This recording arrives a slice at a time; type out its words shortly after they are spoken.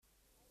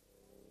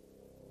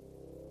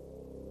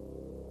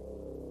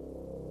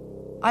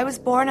I was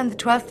born on the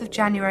 12th of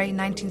January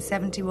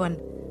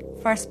 1971,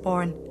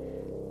 firstborn.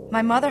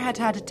 My mother had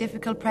had a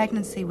difficult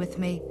pregnancy with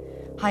me,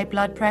 high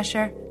blood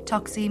pressure,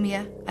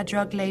 toxemia, a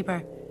drug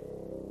labour.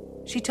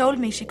 She told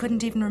me she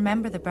couldn't even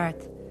remember the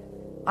birth.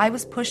 I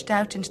was pushed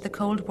out into the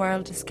cold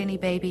world a skinny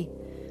baby,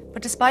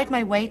 but despite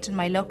my weight and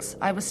my looks,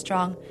 I was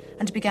strong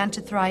and began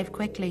to thrive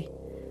quickly,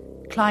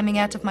 climbing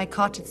out of my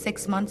cot at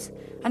 6 months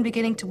and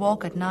beginning to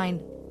walk at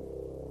 9.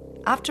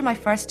 After my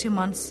first 2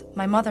 months,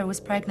 my mother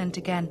was pregnant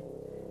again.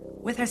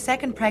 With her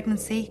second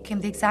pregnancy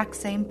came the exact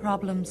same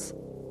problems.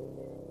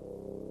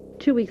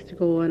 2 weeks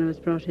ago when I was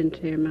brought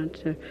into Ireland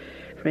to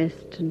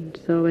rest, and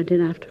so I went in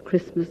after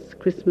Christmas,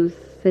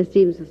 St.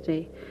 Stephen's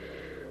Day.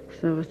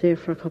 So I was there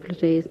for a couple of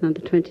days, and on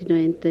the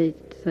 29th they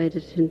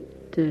decided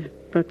the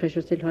blood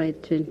pressure still high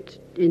to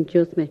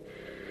induce me.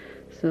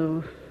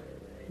 So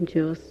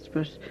induced,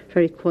 but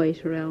very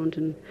quiet around,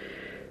 and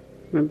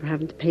I remember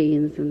having the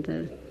pains, and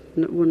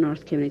one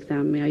nurse came and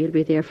examined me. "Oh, you'll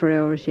be there for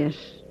hours yet,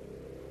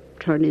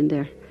 turn in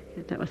there."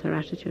 That was her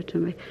attitude to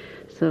me.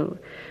 So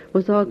it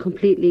was all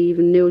completely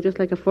even new, just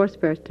like a first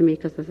birth to me,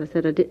 because as I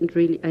said, I didn't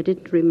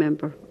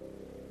remember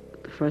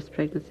the first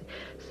pregnancy.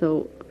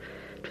 So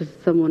it was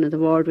someone in the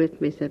ward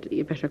with me said,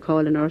 "You better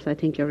call a nurse, I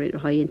think you're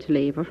high into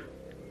labour."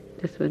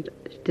 This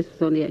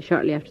was only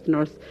shortly after the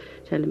nurse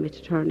telling me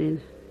to turn in.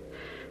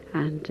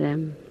 And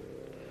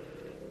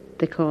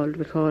we called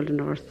a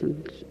nurse,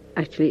 and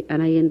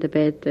I in the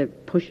bed, the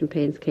pushing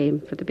pains came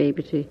for the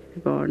baby to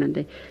be born, and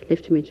they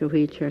lifted me into a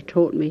wheelchair,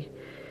 told me,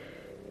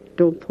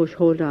 "Don't push,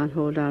 hold on,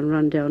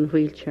 run down a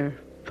wheelchair."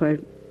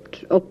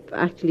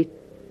 Actually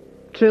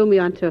threw me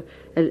onto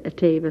a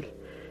table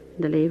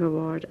in the labour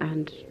ward,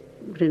 and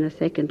within a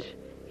second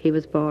he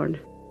was born.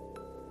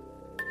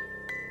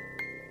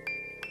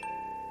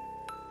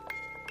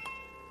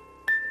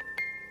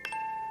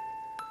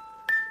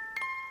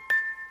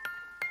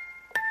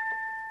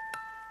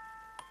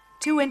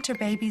 Two winter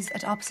babies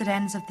at opposite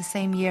ends of the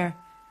same year,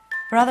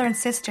 brother and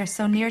sister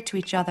so near to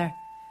each other.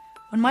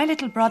 When my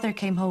little brother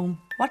came home,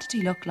 what did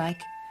he look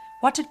like?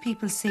 What did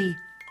people see?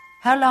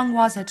 How long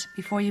was it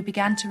before you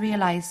began to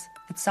realise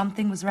that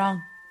something was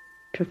wrong?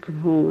 Took him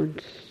home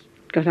and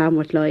got on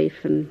with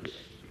life,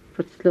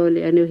 but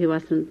slowly I knew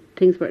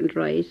things weren't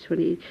right when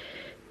he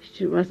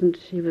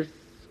was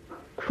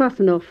cross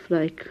enough,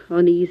 like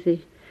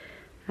uneasy.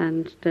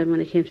 And then when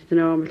he came to the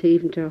normal,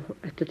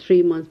 at the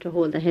 3 months to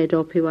hold the head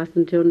up, he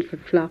wasn't doing it, but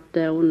flopped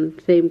down.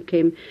 Same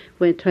came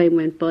when time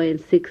went by, in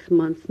 6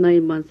 months,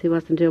 9 months, he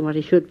wasn't doing what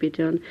he should be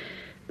doing.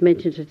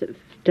 Mentioned to the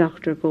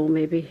doctor,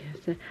 maybe,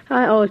 said,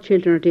 all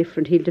children are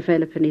different, he'll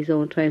develop in his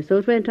own time. So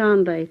it went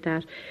on like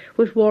that,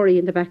 with worry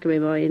in the back of my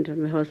mind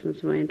and my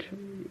husband's mind.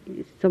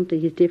 Something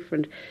he's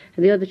different.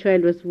 And the other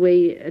child was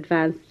way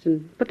advanced,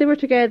 but they were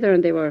together,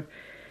 and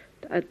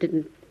I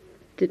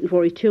didn't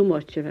worry too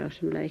much about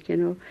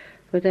him,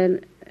 But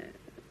then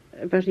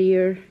about a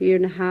year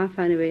and a half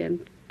anyway,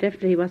 and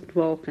definitely he wasn't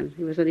walking.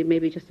 He was only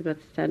maybe just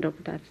about to stand up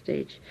at that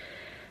stage.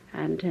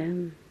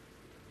 And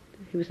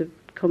he was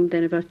come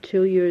then about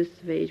 2 years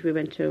of age.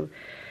 There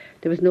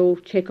was no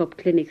check-up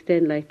clinics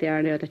then like they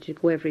are now, that you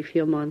go every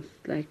few months.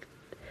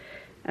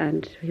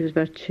 And he was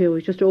about 2, he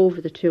was just over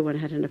the 2 when I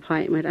had an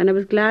appointment. And I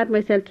was glad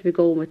myself to be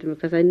going with him,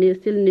 because I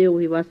still knew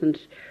he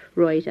wasn't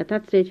right. At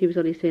that stage he was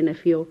only saying a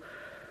few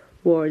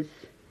words.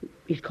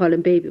 You'd call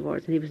him baby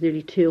words, and he was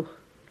nearly 2.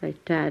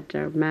 Like dad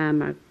or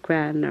mam or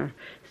gran, or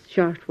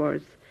short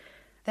words.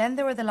 Then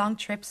there were the long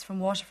trips from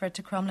Waterford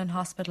to Crumlin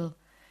Hospital,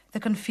 the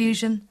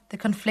confusion, the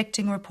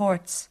conflicting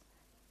reports.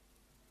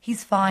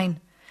 He's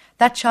fine.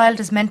 That child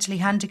is mentally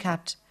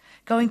handicapped,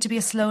 going to be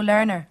a slow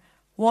learner,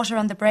 water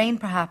on the brain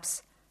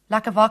perhaps,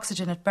 lack of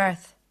oxygen at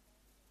birth.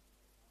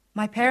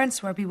 My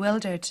parents were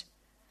bewildered.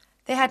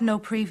 They had no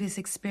previous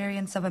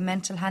experience of a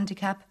mental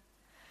handicap.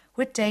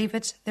 With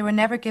David, they were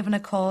never given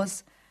a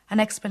cause, an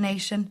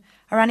explanation,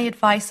 or any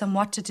advice on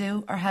what to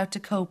do or how to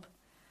cope.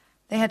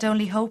 They had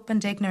only hope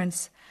and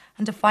ignorance,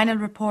 and a final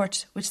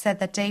report which said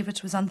that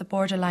David was on the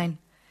borderline.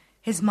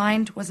 His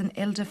mind was in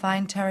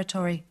ill-defined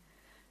territory.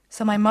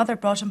 So my mother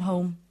brought him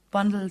home,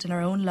 bundled in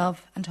her own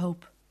love and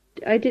hope.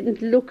 I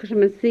didn't look at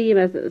him and see him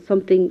as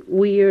something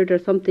weird or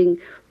something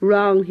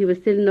wrong. He was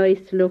still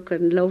nice to look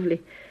and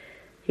lovely.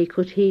 He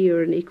could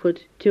hear and he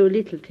could do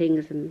little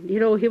things. And,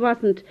 he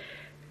wasn't,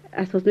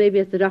 I suppose maybe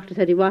as the doctor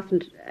said, he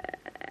wasn't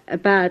a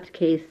bad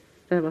case.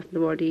 That wasn't the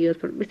word he used.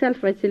 But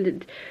myself, I still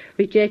didn't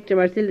reject him.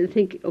 I still didn't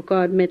think, oh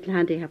God, mental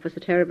handicap was a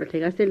terrible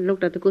thing. I still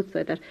looked at the good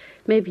side, that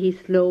maybe he's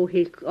slow,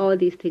 all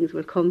these things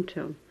will come to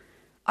him.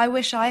 I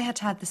wish I had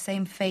had the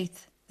same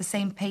faith, the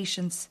same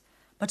patience,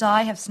 but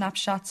I have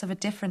snapshots of a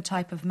different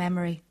type of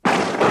memory.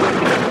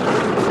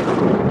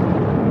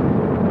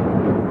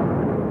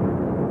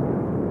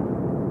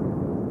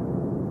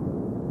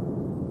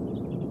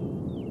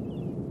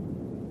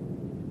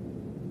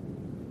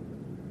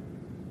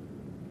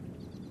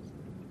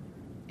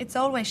 It's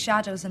always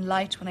shadows and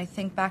light when I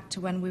think back to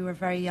when we were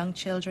very young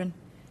children,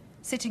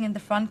 sitting in the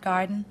front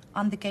garden,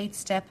 on the gate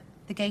step,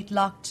 the gate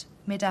locked,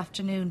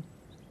 mid-afternoon.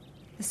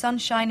 the sun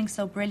shining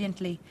so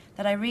brilliantly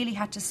that I really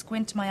had to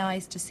squint my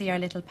eyes to see our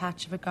little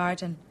patch of a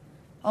garden.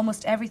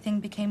 Almost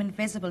everything became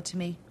invisible to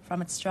me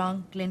from its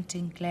strong,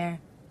 glinting glare.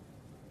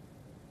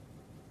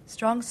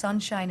 Strong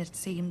sunshine, it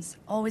seems,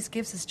 always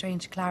gives a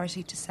strange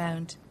clarity to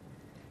sound.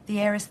 The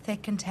air is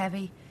thick and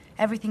heavy,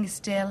 everything is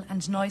still,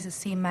 and noises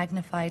seem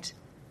magnified.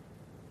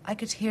 I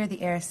could hear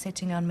the air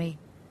sitting on me.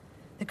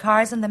 The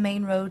cars on the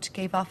main road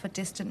gave off a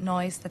distant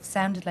noise that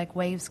sounded like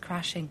waves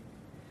crashing.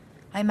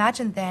 I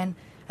imagined then,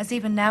 as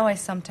even now I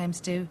sometimes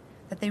do,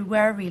 that they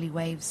were really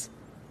waves.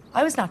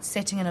 I was not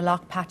sitting in a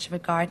locked patch of a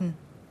garden.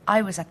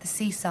 I was at the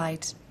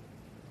seaside.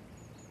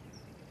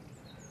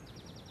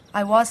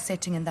 I was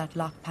sitting in that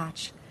locked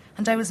patch,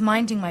 and I was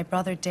minding my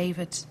brother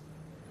David.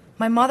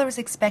 My mother was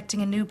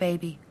expecting a new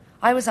baby.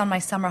 I was on my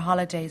summer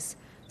holidays,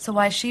 so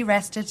while she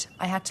rested,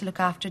 I had to look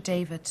after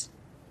David.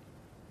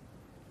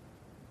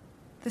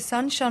 The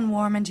sun shone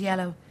warm and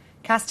yellow,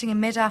 casting a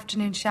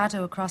mid-afternoon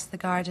shadow across the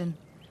garden.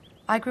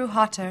 I grew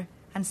hotter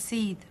and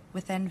seethed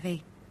with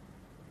envy.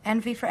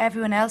 Envy for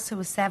everyone else who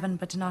was 7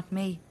 but not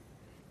me.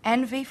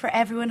 Envy for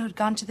everyone who had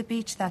gone to the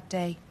beach that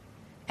day.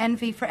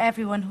 Envy for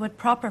everyone who had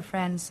proper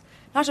friends,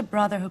 not a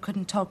brother who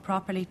couldn't talk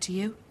properly to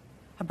you.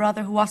 A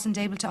brother who wasn't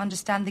able to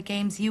understand the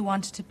games you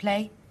wanted to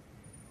play.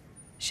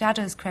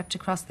 Shadows crept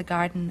across the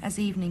garden as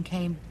evening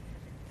came.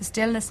 The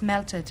stillness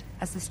melted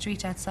as the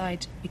street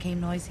outside became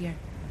noisier.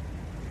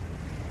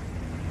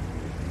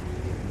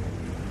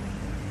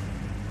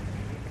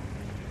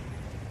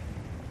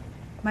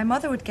 My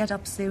mother would get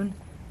up soon.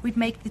 We'd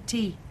make the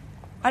tea.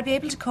 I'd be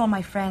able to call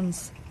my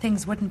friends.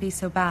 Things wouldn't be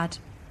so bad.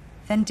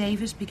 Then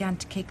David began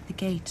to kick the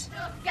gate.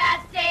 Look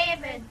at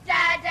David,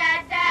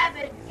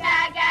 da-da-david,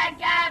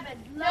 ga-ga-gabbid.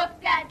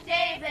 Look at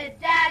David,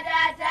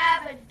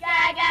 da-da-david,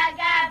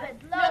 ga-ga-gabbid.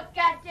 Look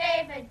at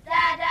David,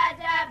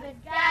 da-da-david,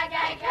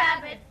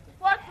 ga-ga-gabbid.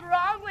 What's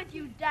wrong with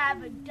you,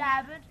 David,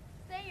 David?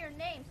 Say your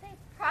name. Say it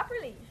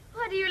properly.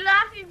 What are you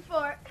laughing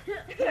for?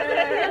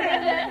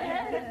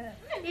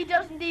 He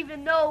doesn't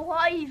even know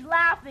why he's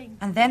laughing.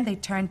 And then they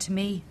turned to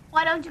me.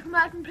 Why don't you come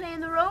out and play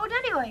in the road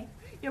anyway?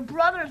 Your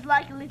brother's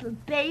like a little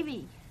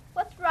baby.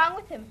 What's wrong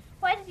with him?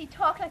 Why does he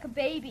talk like a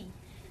baby?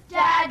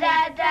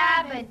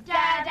 Da-da-dabbid,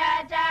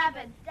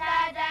 da-da-dabbid,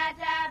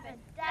 da-da-dabbid,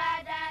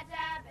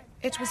 da-da-dabbid.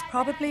 It was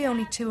probably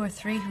only 2 or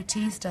 3 who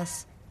teased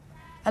us.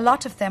 A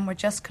lot of them were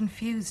just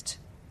confused.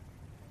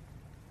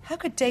 How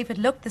could David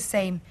look the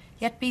same,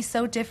 yet be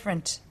so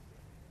different?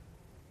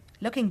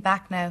 Looking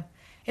back now,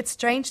 it's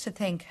strange to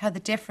think how the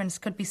difference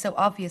could be so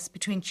obvious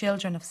between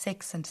children of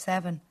 6 and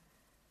 7.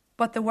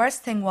 But the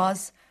worst thing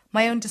was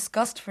my own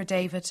disgust for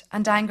David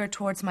and anger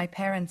towards my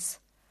parents.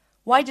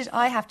 Why did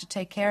I have to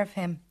take care of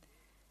him?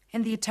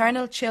 In the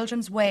eternal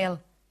children's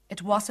wail,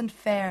 it wasn't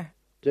fair.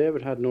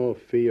 David had no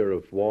fear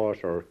of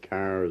water or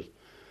cars,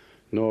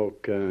 no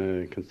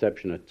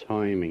conception of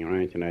timing or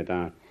anything like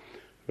that.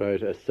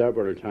 Right,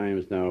 several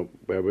times now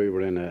where we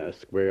were in a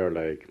square,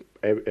 like,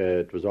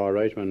 it was all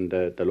right when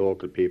the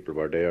local people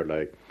were there,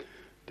 like,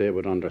 they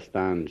would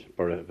understand.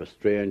 But if a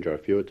stranger a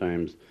few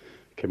times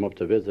came up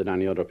to visit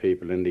any other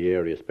people in the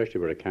area,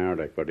 especially with a car,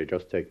 like, where they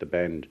just take the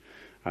bend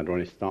and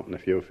only stopping a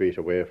few feet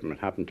away from it,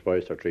 happened 2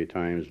 or 3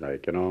 times,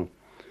 like, you know.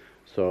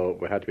 So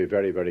we had to be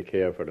very, very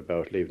careful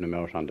about leaving him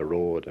out on the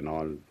road and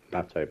all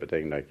that type of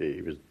thing. Like,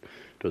 it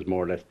was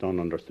more or less done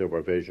under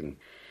supervision.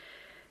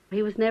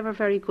 He was never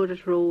very good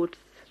at roads.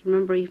 I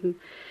remember even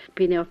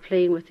being out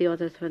playing with the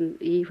others when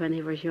he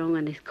was young,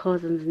 and his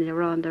cousins, and they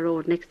were on the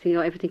road. Next thing you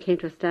know, everything came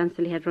to a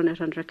standstill. He had run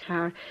out under a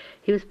car.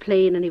 He was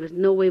playing, and he was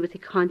no way was he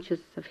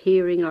conscious of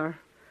hearing, or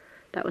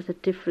that was a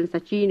difference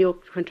that you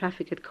knew when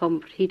traffic had come,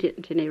 but he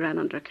didn't, and he ran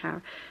under a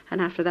car. And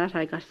after that,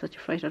 I got such a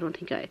fright. I don't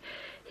think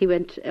he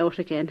went out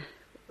again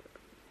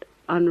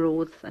on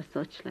roads as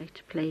such, like,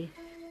 to play.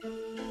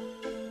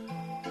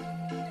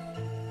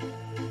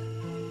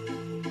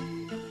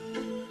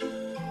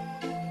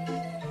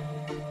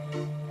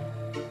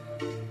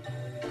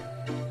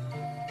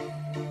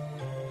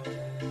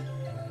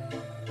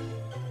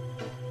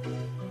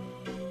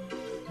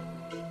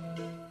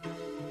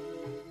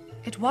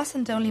 It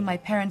wasn't only my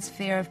parents'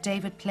 fear of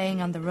David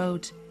playing on the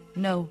road.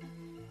 No,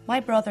 my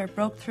brother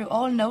broke through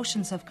all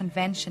notions of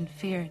convention,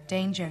 fear,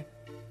 danger.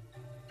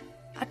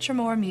 At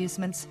Tramore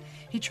Amusements,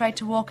 he tried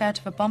to walk out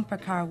of a bumper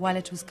car while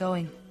it was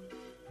going.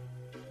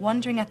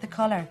 Wondering at the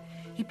colour,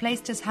 he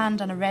placed his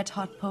hand on a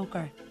red-hot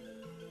poker.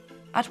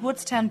 At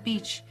Woodstown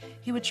Beach,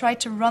 he would try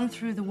to run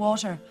through the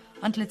water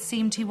until it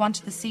seemed he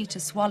wanted the sea to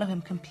swallow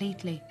him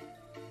completely.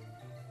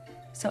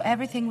 So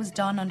everything was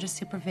done under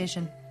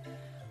supervision.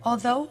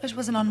 Although it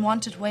was an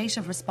unwanted weight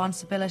of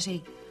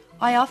responsibility,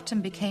 I often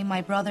became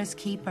my brother's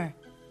keeper.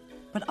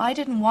 But I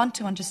didn't want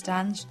to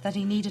understand that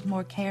he needed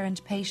more care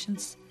and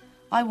patience.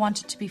 I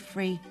wanted to be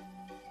free,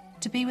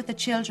 to be with the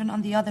children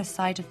on the other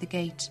side of the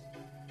gate.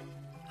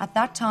 At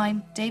that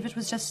time, David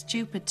was just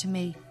stupid to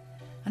me,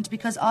 and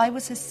because I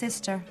was his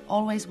sister,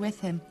 always with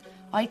him,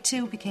 I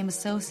too became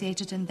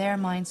associated in their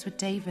minds with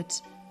David.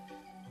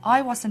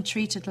 I wasn't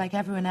treated like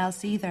everyone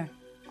else either.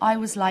 I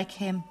was like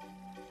him.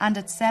 And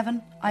at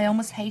 7, I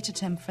almost hated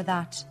him for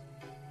that.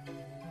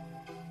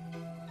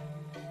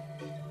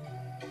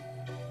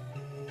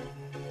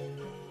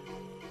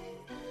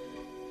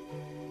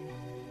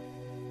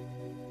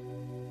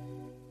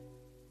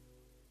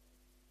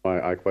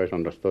 I quite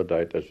understood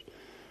that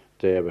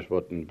David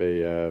wouldn't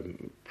be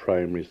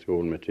primary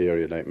school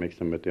material, like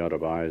mixing with the other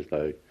boys,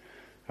 like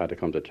had to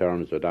come to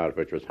terms with that,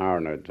 which was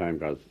hard at the time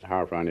because it's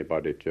hard for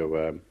anybody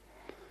to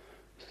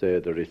say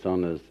that his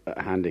son is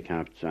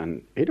handicapped,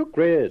 and he looked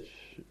great,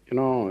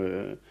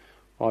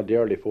 all the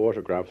early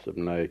photographs of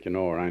him, like,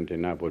 or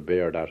anything that would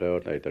bear that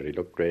out, like that he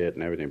looked great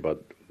and everything,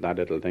 but that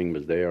little thing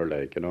was there,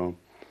 like,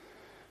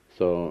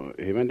 So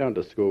he went down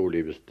to school.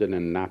 He was still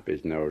in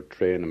nappies now,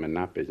 training him in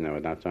nappies now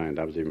at that time.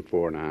 That was even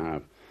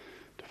 4.5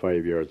 to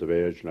 5 years of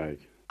age, like.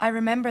 I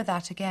remember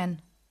that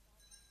again.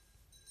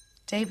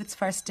 David's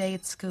first day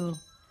at school.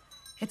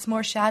 It's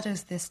more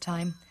shadows this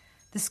time.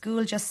 The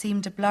school just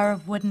seemed a blur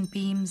of wooden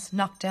beams,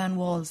 knocked down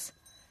walls.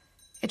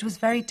 It was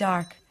very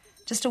dark,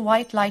 just a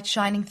white light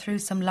shining through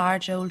some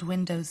large old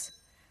windows.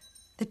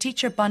 The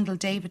teacher bundled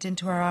David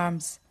into her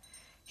arms.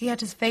 He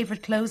had his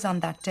favourite clothes on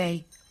that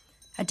day,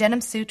 a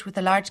denim suit with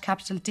a large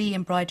capital D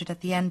embroidered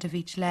at the end of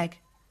each leg.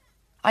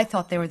 I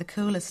thought they were the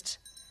coolest.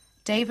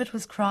 David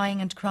was crying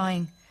and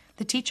crying.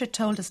 The teacher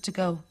told us to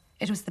go.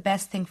 It was the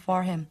best thing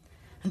for him.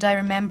 And I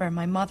remember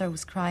my mother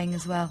was crying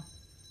as well.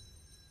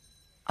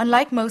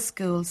 Unlike most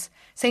schools,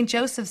 St.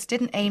 Joseph's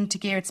didn't aim to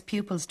gear its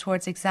pupils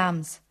towards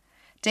exams.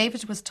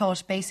 David was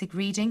taught basic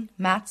reading,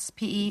 maths,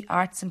 PE,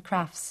 arts and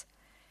crafts.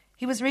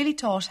 He was really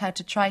taught how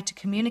to try to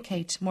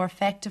communicate more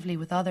effectively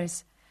with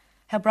others,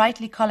 how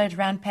brightly coloured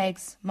round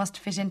pegs must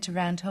fit into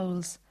round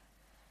holes.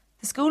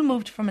 The school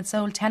moved from its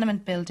old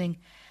tenement building,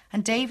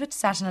 and David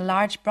sat in a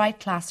large bright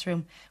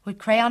classroom with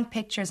crayon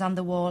pictures on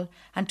the wall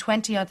and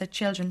 20 other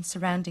children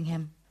surrounding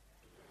him.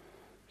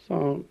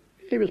 So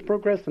he was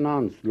progressing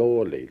on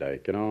slowly,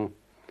 like,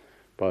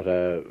 but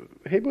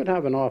he would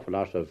have an awful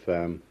lot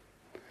of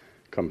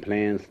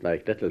complaints,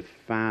 like little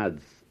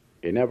fads.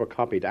 He never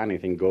copied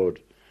anything good.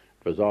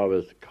 It was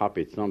always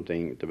copied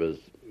something that was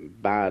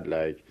bad,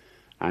 like.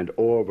 And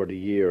over the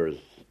years,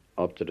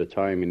 up to the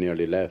time he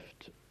nearly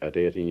left at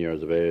 18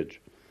 years of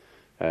age,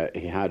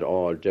 he had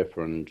all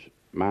different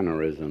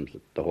mannerisms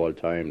the whole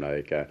time.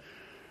 Like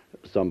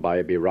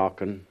somebody be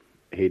rocking,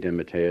 he'd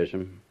imitate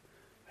him.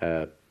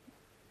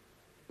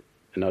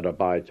 Another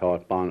boy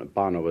thought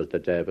Bono was the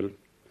devil.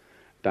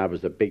 That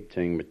was a big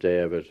thing with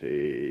David.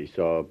 He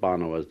saw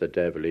Bono as the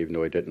devil, even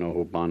though he didn't know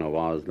who Bono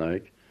was,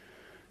 like.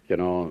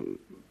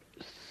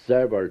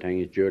 Several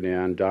things.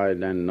 Julianne Doyle,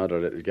 then another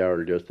little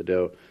girl used to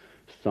do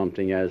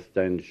something else,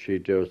 then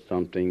she'd do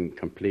something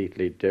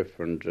completely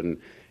different, and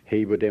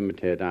he would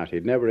imitate that.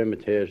 He'd never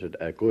imitated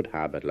a good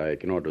habit,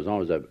 like, there was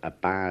always a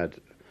bad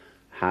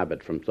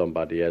habit from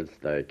somebody else,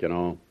 like,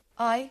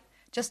 I,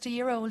 just a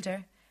year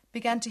older,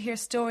 began to hear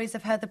stories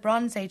of how the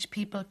Bronze Age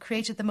people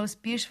created the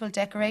most beautiful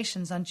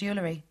decorations on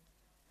jewellery.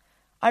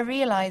 I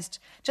realised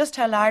just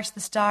how large the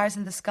stars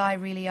in the sky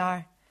really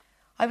are.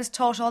 I was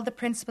taught all the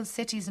principal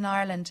cities in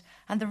Ireland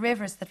and the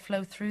rivers that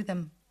flow through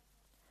them.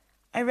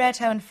 I read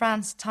how in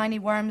France tiny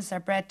worms are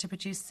bred to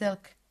produce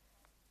silk.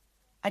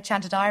 I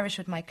chanted Irish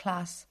with my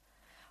class.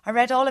 I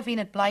read all of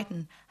Enid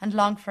Blyton and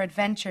longed for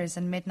adventures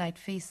and midnight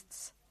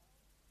feasts.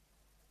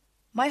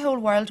 My whole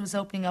world was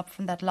opening up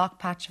from that lock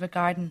patch of a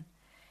garden.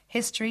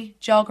 History,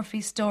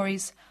 geography,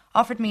 stories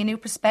offered me a new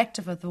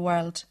perspective of the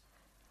world.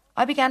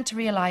 I began to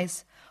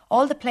realise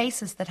all the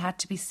places that had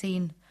to be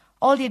seen,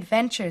 all the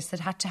adventures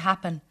that had to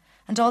happen,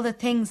 and all the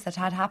things that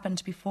had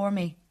happened before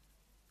me.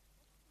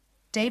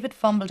 David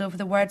fumbled over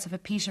the words of a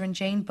Peter and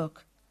Jane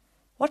book.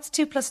 What's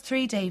 2 +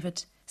 3,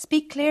 David?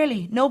 Speak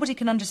clearly. Nobody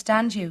can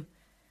understand you.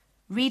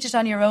 Read it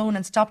on your own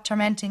and stop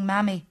tormenting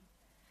Mammy.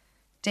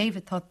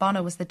 David thought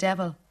Bono was the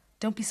devil.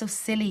 Don't be so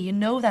silly. You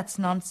know that's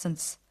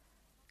nonsense.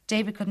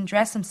 David couldn't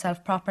dress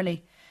himself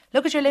properly.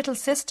 Look at your little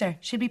sister.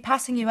 She'll be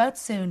passing you out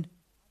soon.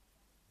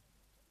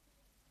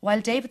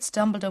 While David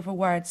stumbled over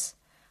words,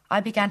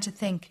 I began to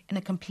think in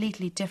a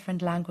completely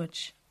different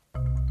language.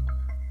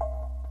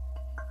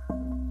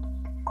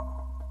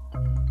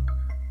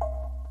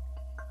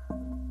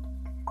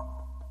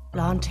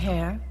 Blonde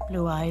hair,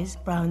 blue eyes,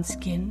 brown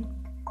skin.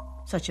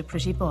 Such a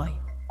pretty boy.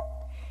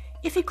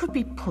 If he could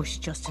be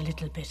pushed just a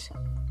little bit.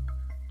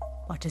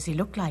 What does he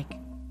look like?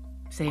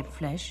 Same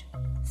flesh,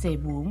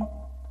 same womb.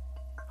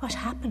 What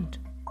happened?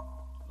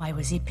 Why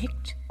was he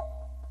picked?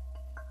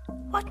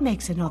 What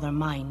makes another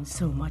mind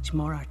so much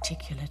more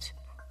articulate?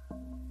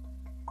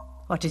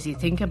 What does he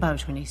think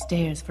about when he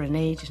stares for an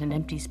age at an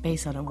empty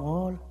space on a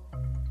wall?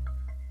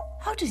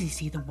 How does he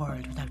see the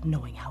world without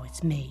knowing how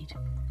it's made?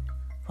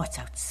 What's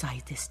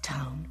outside this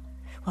town?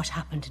 What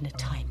happened in a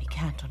time he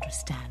can't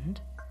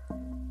understand?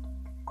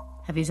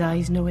 Have his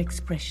eyes no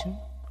expression?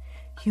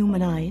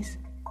 Human eyes,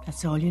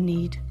 that's all you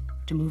need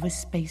to move a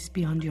space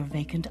beyond your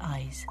vacant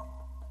eyes.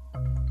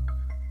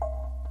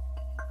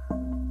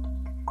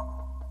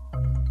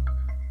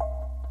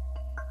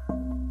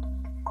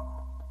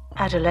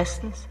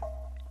 Adolescence,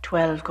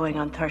 12 going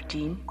on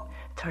 13,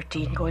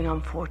 13 going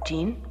on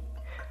 14,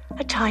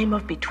 a time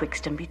of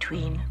betwixt and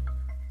between.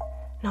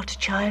 Not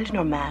child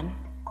nor man,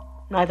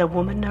 neither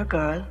woman nor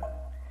girl.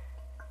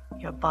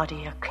 Your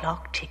body a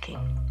clock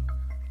ticking,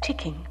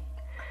 ticking,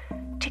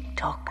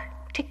 tick-tock,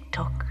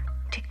 tick-tock,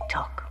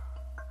 tick-tock.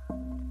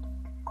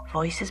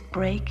 Voices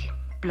break,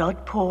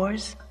 blood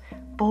pours,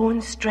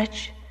 bones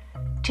stretch,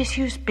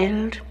 tissues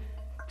build,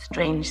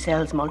 strange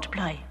cells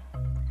multiply.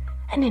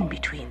 An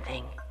in-between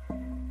thing.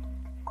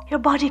 Your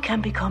body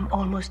can become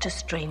almost a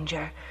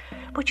stranger,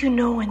 but you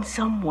know in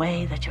some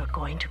way that you're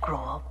going to grow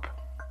up.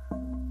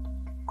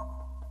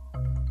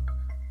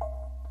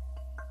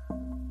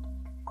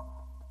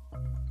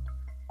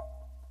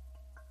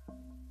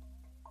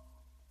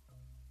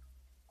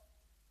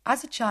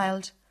 As a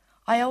child,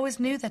 I always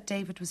knew that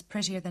David was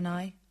prettier than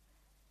I.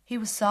 He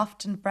was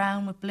soft and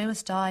brown with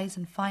bluest eyes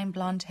and fine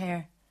blonde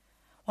hair,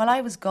 while I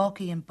was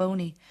gawky and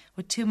bony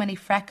with too many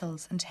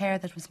freckles and hair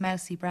that was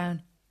mousy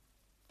brown.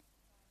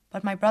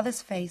 But my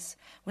brother's face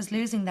was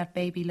losing that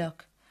baby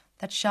look,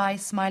 that shy,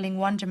 smiling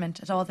wonderment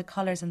at all the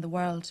colours in the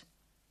world.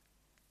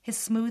 His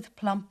smooth,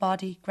 plump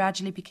body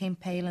gradually became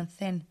pale and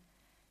thin.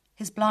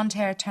 His blonde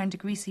hair turned a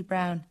greasy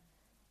brown.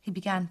 He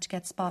began to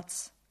get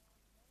spots.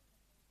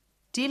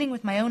 Dealing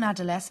with my own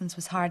adolescence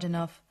was hard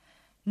enough.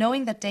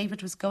 Knowing that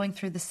David was going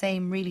through the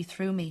same really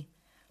threw me.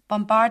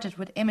 Bombarded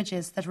with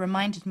images that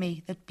reminded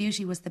me that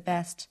beauty was the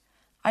best,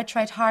 I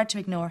tried hard to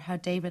ignore how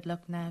David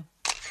looked now.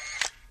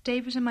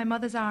 David in my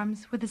mother's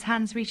arms, with his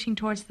hands reaching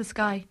towards the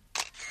sky.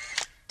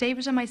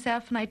 David and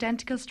myself in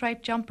identical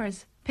striped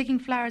jumpers, picking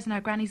flowers in our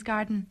granny's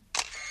garden.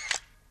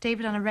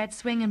 David on a red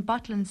swing in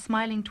Butlin,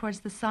 smiling towards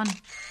the sun.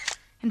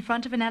 In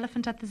front of an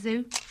elephant at the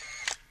zoo.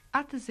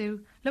 At the zoo,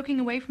 looking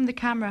away from the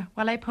camera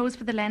while I pose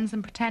for the lens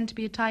and pretend to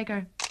be a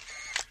tiger.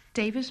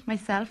 David,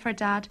 myself, our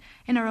dad,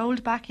 in our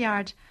old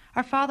backyard.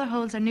 Our father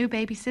holds our new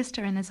baby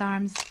sister in his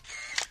arms.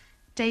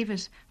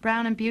 David,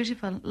 brown and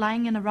beautiful,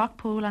 lying in a rock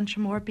pool on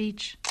Tramore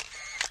Beach.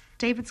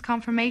 David's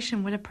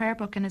confirmation with a prayer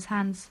book in his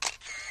hands.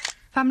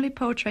 Family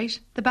portrait,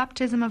 the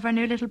baptism of our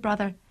new little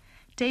brother.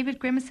 David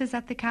grimaces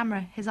at the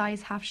camera, his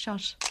eyes half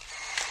shut.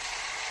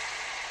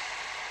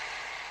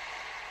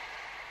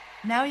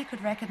 Now you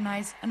could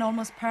recognise an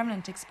almost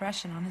permanent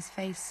expression on his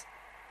face,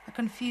 a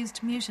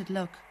confused, muted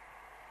look.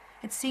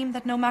 It seemed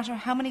that no matter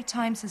how many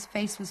times his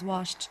face was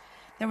washed,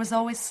 there was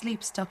always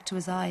sleep stuck to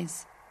his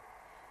eyes.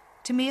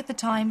 To me at the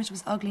time it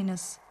was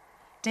ugliness.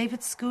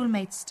 David's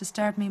schoolmates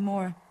disturbed me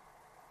more.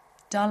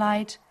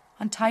 Dull-eyed,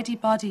 untidy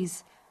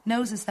bodies,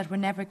 noses that were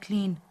never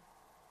clean.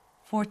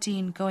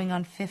 14 going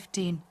on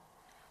 15.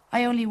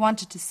 I only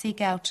wanted to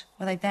seek out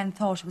what I then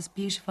thought was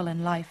beautiful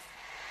in life.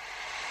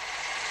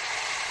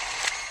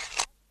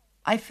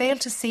 I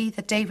failed to see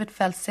that David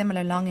felt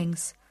similar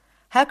longings.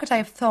 How could I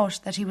have thought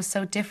that he was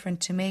so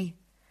different to me,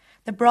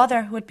 the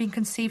brother who had been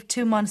conceived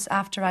 2 months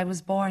after I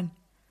was born?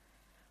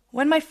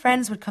 When my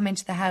friends would come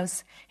into the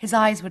house, his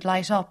eyes would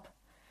light up.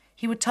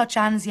 He would touch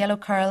Anne's yellow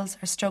curls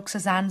or stroke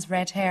Suzanne's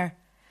red hair.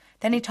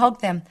 Then he'd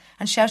hug them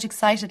and shout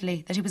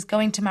excitedly that he was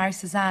going to marry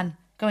Suzanne,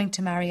 going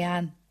to marry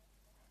Anne.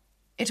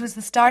 It was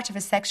the start of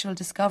his sexual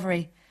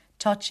discovery,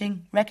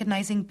 touching,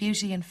 recognising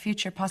beauty and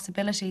future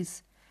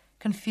possibilities.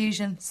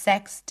 Confusion,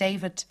 sex,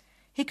 David.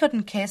 He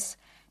couldn't kiss.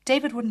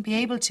 David wouldn't be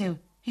able to.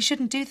 He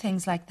shouldn't do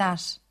things like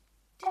that.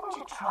 Didn't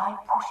you try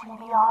pushing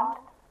beyond?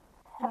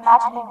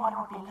 Imagining what it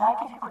would be like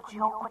if you could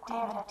joke with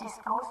David at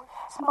discos,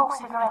 smoke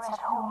cigarettes at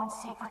home in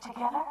secret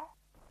together?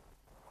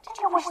 Did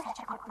you wish that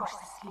you could brush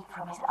the sleep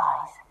from his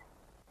eyes?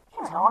 He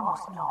was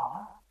almost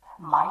normal,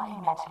 mildly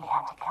mentally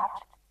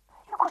handicapped.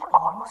 You could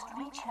almost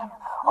reach him.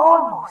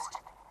 Almost.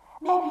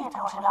 Maybe you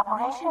thought an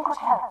operation could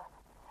help.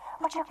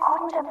 But you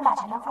couldn't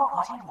imagine him for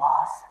what he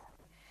was.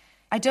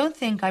 I don't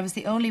think I was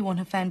the only one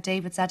who found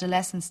David's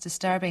adolescence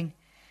disturbing.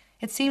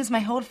 It seems my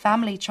whole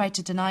family tried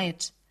to deny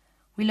it.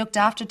 We looked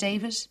after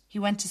David, he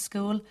went to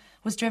school,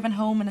 was driven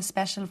home in a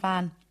special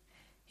van.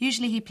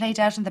 Usually he played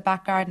out in the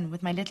back garden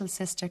with my little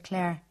sister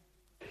Claire.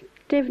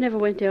 David never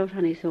went out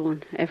on his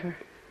own, ever.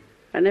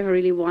 I never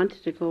really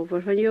wanted to go,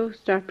 but when you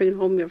start bringing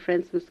home your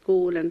friends from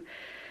school, and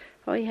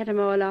he had them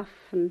all off,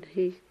 and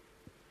he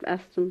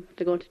asked them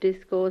to go to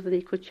discos, and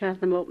he could chat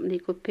them up, and he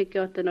could pick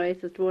out the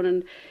nicest one,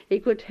 and he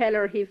could tell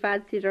her he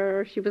fancied her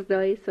or she was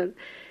nice, and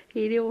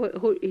he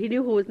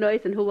knew who was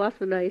nice and who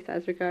wasn't nice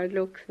as regard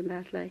looks and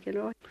that, like, you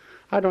know.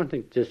 I don't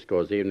think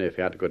discos, even if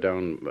you had to go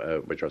down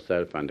with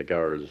yourself and the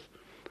girls,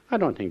 I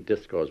don't think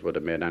discos would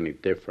have made any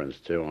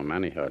difference to him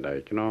anyhow,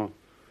 like, you know.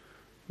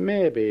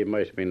 Maybe it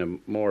might have been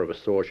more of a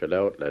social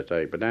outlet,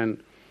 like, but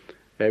then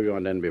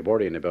everyone then be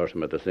worrying about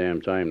him at the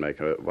same time, like,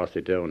 what's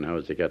he doing,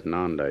 how's he getting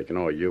on, like, you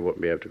know, you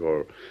wouldn't be able to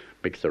go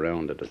mix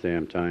around at the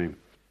same time.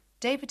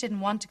 David didn't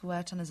want to go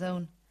out on his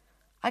own.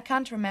 I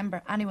can't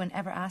remember anyone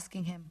ever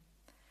asking him,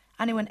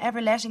 anyone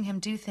ever letting him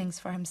do things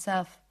for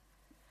himself.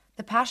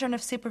 The pattern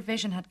of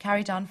supervision had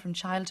carried on from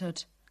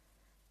childhood.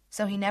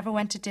 So he never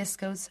went to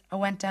discos or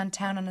went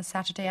downtown on a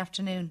Saturday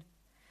afternoon.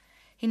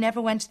 He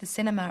never went to the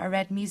cinema or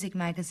read music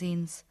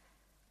magazines.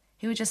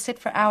 He would just sit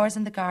for hours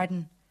in the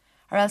garden,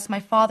 or else my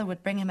father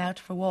would bring him out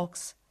for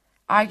walks,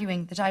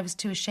 arguing that I was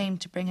too ashamed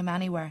to bring him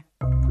anywhere.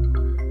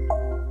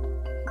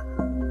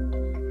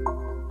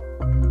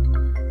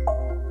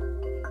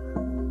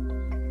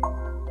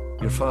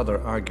 Your father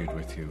argued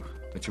with you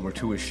that you were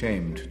too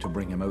ashamed to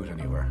bring him out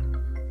anywhere.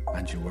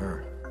 And you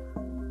were.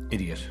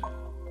 Idiot,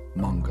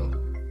 Mongol,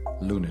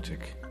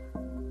 lunatic,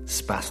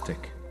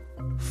 spastic,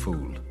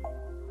 fool,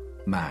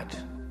 mad,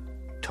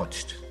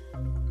 touched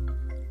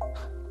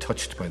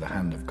by the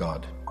hand of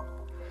God.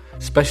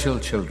 Special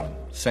children,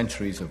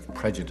 centuries of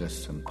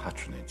prejudice and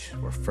patronage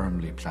were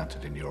firmly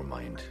planted in your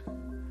mind.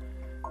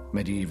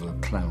 Medieval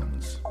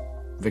clowns,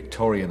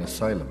 Victorian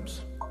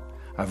asylums,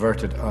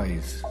 averted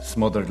eyes,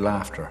 smothered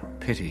laughter,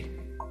 pity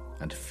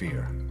and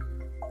fear.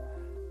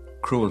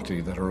 Cruelty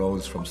that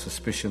arose from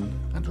suspicion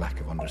and lack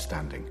of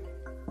understanding.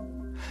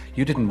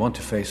 You didn't want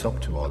to face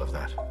up to all of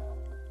that.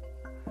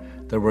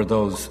 There were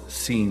those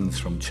scenes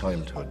from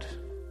childhood.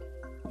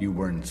 You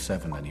weren't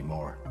 7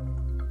 anymore.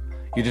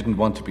 You didn't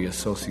want to be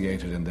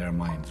associated in their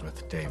minds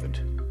with David.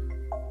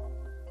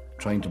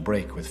 Trying to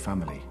break with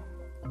family.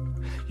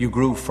 You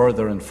grew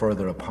further and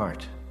further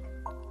apart.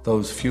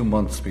 Those few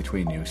months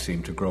between you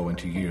seemed to grow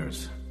into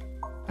years,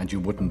 and you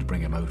wouldn't bring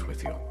him out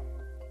with you.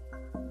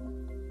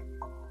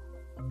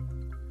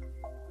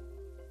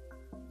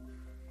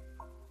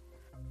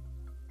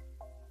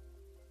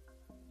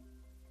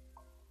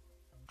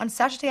 On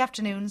Saturday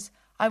afternoons,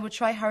 I would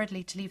try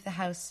hurriedly to leave the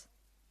house.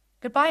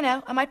 "Goodbye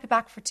now, I might be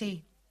back for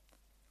tea."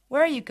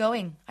 "Where are you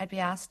going?" I'd be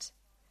asked.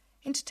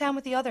 "Into town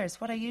with the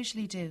others, what I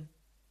usually do."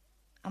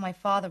 And my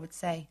father would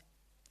say,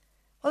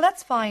 "Well,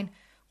 that's fine.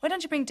 Why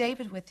don't you bring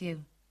David with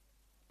you?"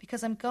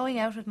 "Because I'm going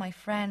out with my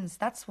friends,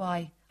 that's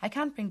why. I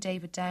can't bring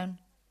David down."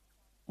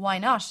 "Why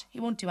not? He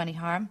won't do any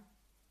harm."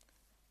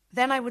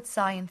 Then I would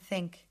sigh and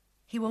think,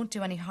 he won't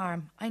do any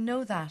harm. I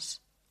know that.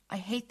 I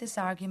hate this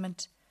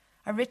argument.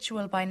 A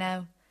ritual by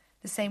now.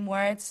 The same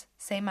words,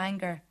 same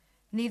anger.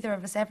 Neither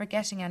of us ever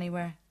getting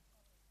anywhere.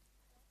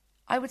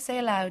 I would say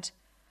aloud,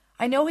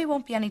 "I know he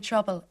won't be any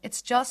trouble.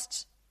 It's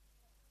just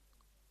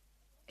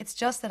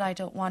that I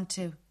don't want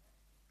to.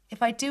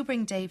 If I do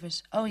bring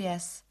David, oh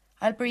yes,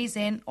 I'll breeze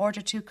in,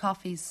 order 2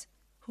 coffees.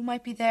 Who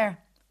might be there?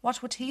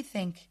 What would he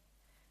think?"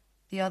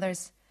 The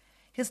others,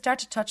 "He'll start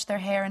to touch their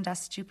hair and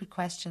ask stupid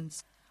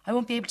questions. I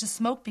won't be able to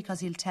smoke because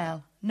he'll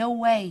tell. No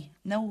way,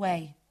 no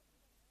way."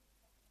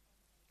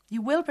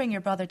 "You will bring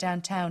your brother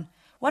downtown.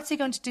 What's he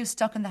going to do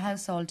stuck in the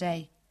house all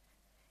day?"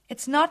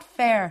 "It's not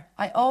fair.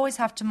 I always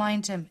have to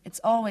mind him.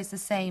 It's always the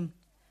same.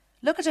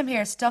 Look at him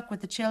here stuck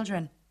with the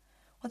children."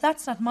 "Well,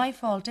 that's not my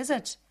fault, is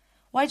it?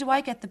 Why do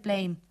I get the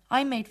blame?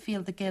 I'm made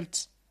feel the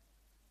guilt."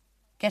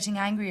 Getting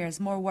angrier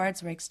as more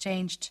words were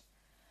exchanged.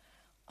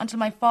 Until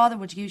my father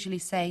would usually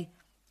say,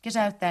 "Get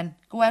out then.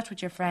 Go out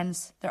with your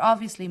friends. They're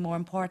obviously more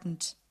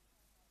important."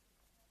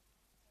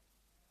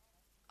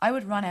 I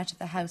would run out of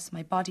the house,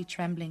 my body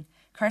trembling,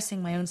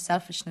 cursing my own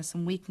selfishness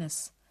and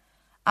weakness.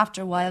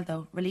 After a while,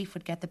 though, relief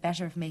would get the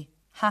better of me.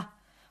 Ha!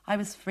 I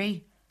was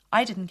free.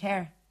 I didn't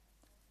care.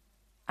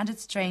 And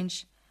it's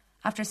strange.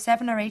 After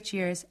 7 or 8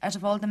 years, out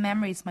of all the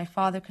memories my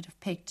father could have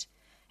picked,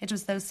 it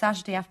was those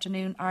Saturday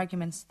afternoon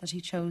arguments that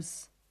he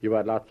chose. You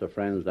had lots of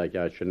friends like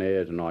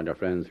Sinead and all your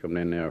friends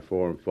coming in there,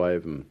 4 and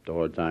 5 and the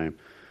whole time.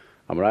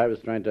 And what I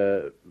was trying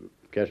to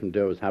get him to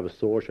do was have a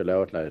social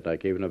outlet,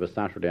 like even if a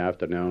Saturday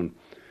afternoon,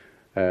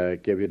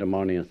 give you the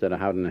money instead of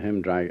having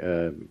him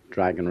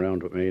dragging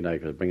around with me,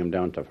 like bring him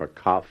down for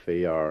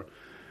coffee or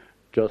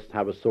just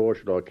have a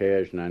social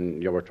occasion,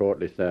 and you were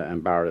totally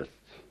embarrassed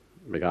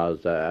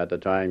because at the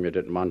time you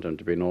didn't want him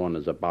to be known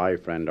as a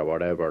boyfriend or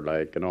whatever,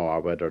 like, you know, or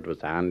whether it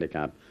was a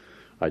handicap.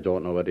 I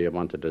don't know whether you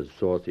wanted to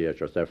associate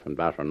yourself from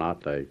that or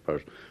not, like,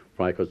 but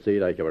I could see,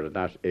 like, you were at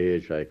that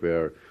age, like,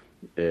 where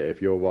if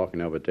you were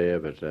walking out with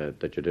David,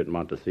 that you didn't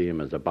want to see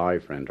him as a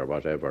boyfriend or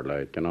whatever,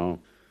 like, you know.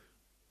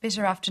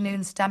 Bitter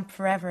afternoons stamped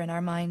forever in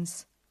our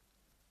minds.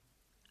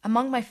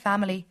 Among my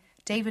family,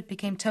 David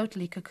became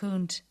totally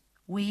cocooned.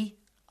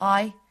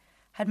 I,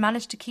 had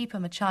managed to keep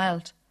him a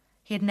child.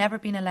 He had never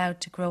been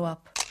allowed to grow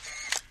up.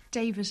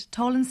 David,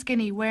 tall and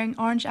skinny, wearing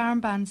orange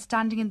armbands,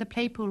 standing in the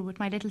play pool with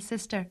my little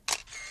sister.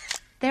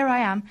 There I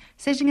am,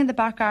 sitting in the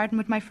back garden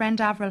with my friend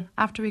Avril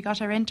after we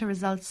got our inter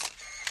results.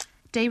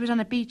 David on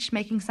a beach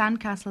making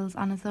sandcastles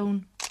on his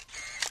own.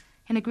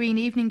 In a green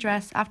evening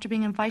dress after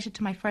being invited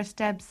to my first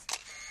debs.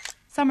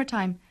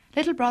 Summertime,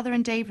 little brother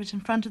and David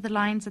in front of the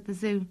lions at the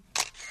zoo.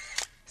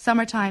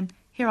 Summertime,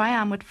 here I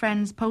am with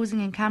friends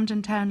posing in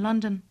Camden Town,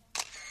 London.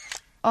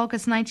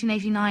 August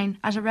 1989,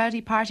 at a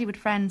rowdy party with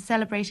friends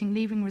celebrating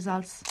leaving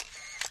results.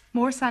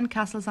 More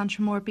sandcastles on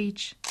Tramore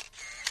Beach.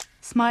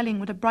 Smiling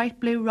with a bright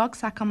blue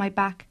rucksack on my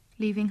back,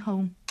 leaving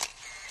home.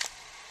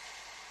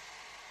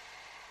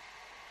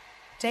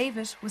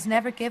 David was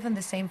never given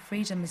the same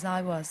freedom as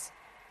I was.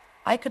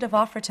 I could have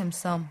offered him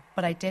some,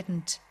 but I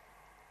didn't.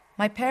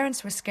 My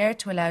parents were scared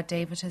to allow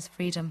David his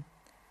freedom.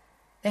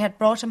 They had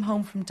brought him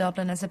home from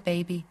Dublin as a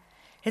baby,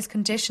 his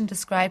condition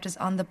described as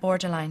on the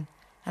borderline,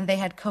 and they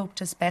had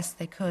coped as best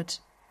they could.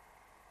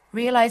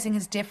 Realising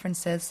his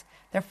differences,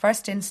 their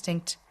first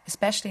instinct,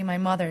 especially my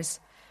mother's,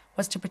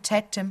 was to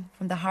protect him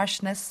from the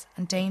harshness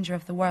and danger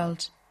of the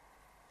world.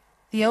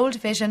 The old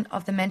vision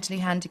of the mentally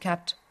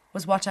handicapped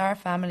was what our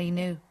family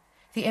knew,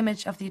 the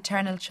image of the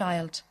eternal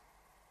child.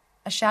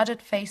 A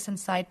shadowed face and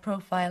side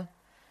profile,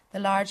 the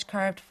large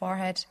curved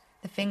forehead,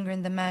 the finger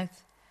in the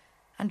mouth,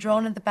 and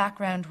drawn in the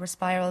background were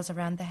spirals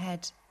around the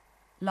head.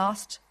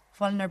 Lost,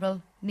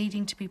 vulnerable,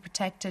 needing to be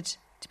protected,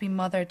 to be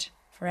mothered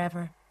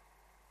forever.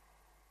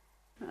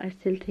 I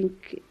still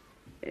think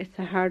it's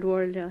a hard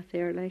world out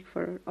there, like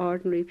for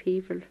ordinary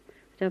people,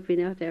 without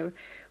being out there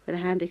with a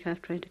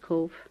handicap trying to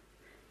cope.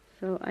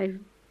 So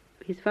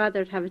his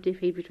father would have a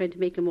different, he'd be trying to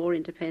make him more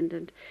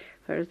independent,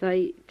 whereas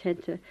I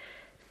tend to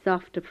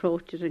soft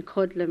approach it and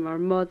cuddle him or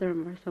mother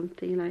him or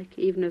something, like,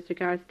 even as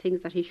regards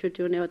things that he should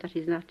do now that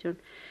he's not doing.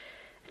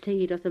 I think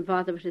he doesn't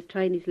bother with his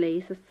trying his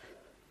laces.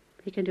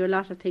 He can do a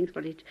lot of things,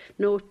 but he's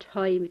no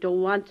time, he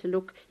don't want to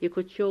look. You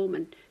could show him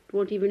and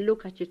won't even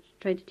look at you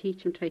trying to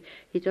teach him.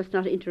 He's just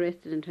not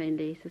interested in trying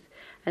laces.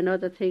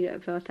 Another thing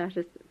about that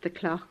is the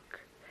clock.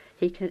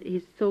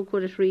 He's so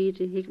good at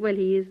reading. He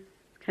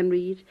can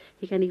read.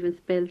 He can even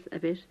spell a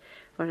bit.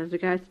 But as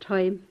regards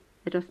time,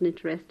 it doesn't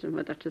interest him,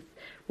 whether it's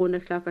 1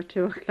 o'clock or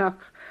 2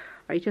 o'clock.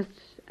 Or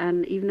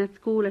and even at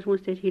school at one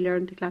stage he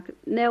learned the clock.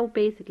 Now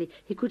basically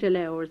he could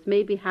allow hours,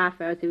 maybe half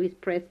hours if he's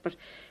pressed, but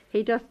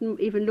he doesn't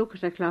even look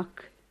at a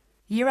clock.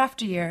 Year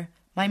after year,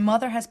 my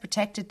mother has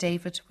protected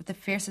David with the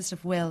fiercest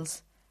of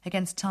wills,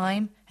 against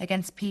time,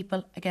 against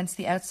people, against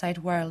the outside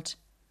world.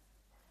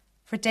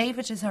 For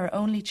David is her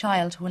only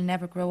child who will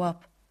never grow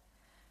up.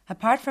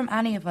 Apart from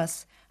any of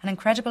us, an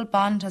incredible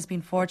bond has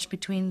been forged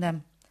between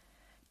them.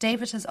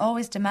 David has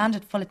always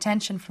demanded full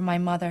attention from my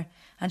mother,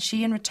 and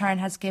she in return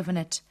has given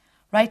it,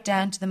 right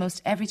down to the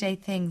most everyday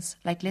things,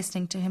 like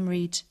listening to him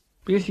read.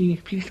 Bessie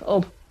picked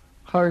up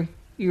her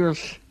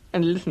ears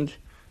and listened.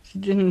 She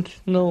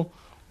didn't know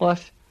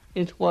what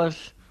it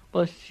was,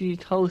 but she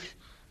thought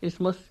it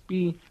must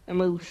be a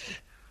mouse.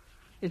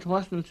 It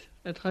wasn't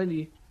a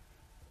tiny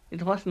bit.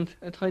 It was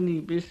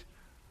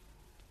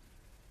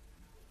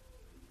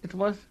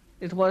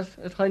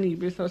a tiny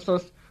bit of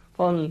dust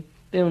falling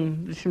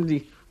down the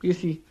chimney.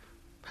 Bessie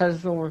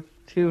passed over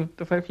to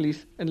the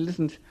fireplace and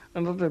listened.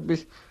 Another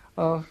bit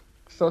of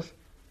dust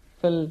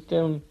fell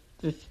down.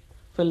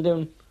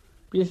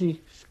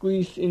 Bessie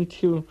squeezed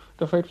into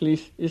the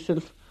fireplace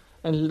itself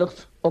and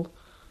looked up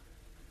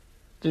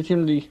the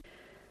chimney.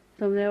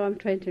 So now I'm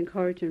trying to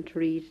encourage him to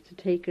read, to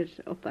take it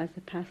up as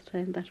a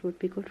pastime. That would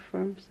be good for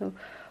him. So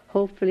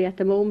hopefully at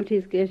the moment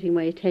he's getting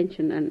my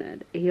attention,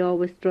 and he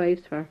always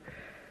strives for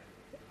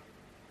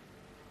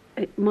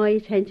my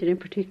attention in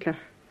particular.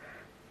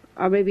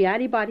 Or maybe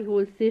anybody who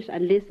will sit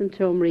and listen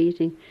to him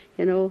reading,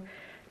 you know.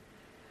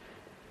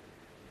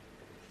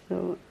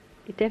 So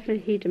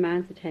he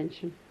demands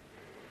attention.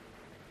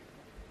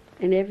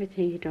 In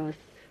everything he does,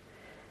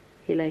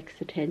 he likes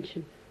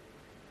attention.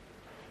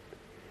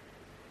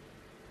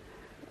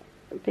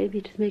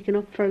 Maybe just making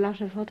up for a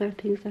lot of other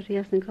things that he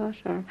hasn't got,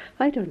 or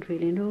I don't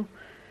really know.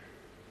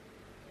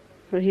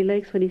 But he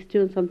likes when he's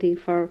doing something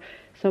for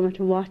someone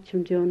to watch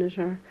him doing it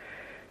or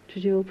to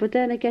do. But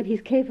then again,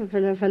 he's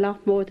capable of a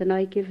lot more than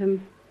I give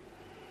him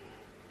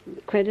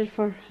credit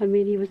for. I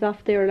mean, he was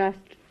off there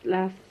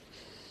last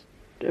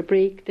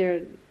break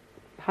there,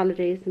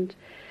 holidays, and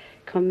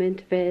come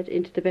into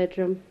the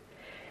bedroom,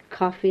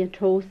 coffee and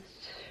toast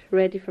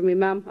ready for me.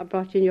 Mum, I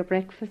brought you your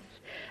breakfast.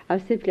 I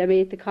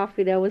made the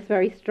coffee now. It was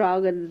very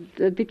strong and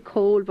a bit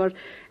cold, but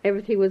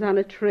everything was on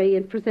a tray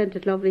and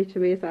presented lovely to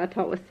me, so I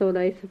thought it was so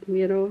nice of him,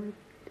 you know.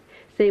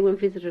 Say when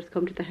visitors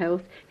come to the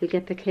house, he'll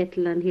get the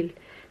kettle and he'll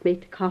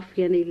make the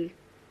coffee, and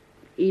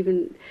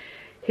he'll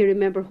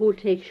remember who'll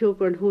take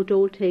sugar and who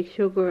don't take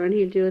sugar, and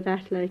he'll do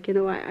that, like, you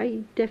know.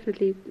 I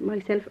definitely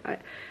myself,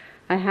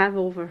 I have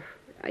over,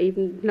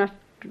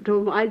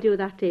 I'll do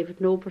that, David.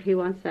 Nobody he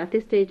wants that. At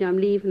this stage I'm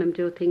leaving him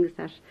do things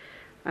that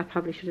I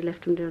probably should have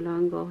left him there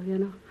long ago, you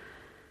know.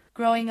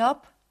 Growing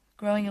up,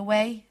 growing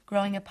away,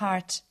 growing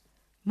apart.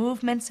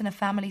 Movements in a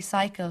family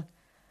cycle.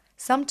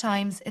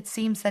 Sometimes it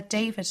seems that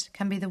David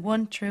can be the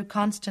one true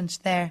constant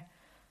there.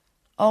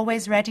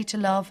 Always ready to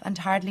love and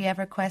hardly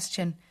ever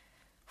question.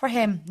 For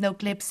him, no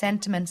glib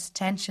sentiments,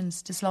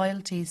 tensions,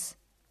 disloyalties.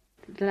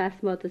 The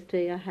last Mother's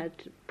Day I had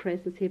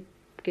presents. He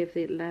gave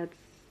the lads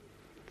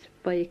to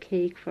buy a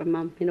cake for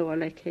Mum, you know, I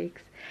like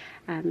cakes.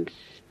 And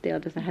the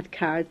others, I had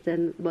cards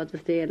then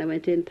Mother's Day, and I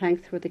went in,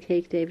 thanks for the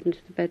cake, David, into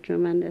the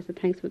bedroom, and I said,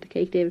 thanks for the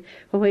cake, David.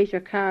 Well, where's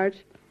your card?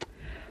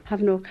 I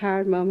have no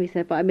card, Mum, he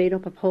said, but I made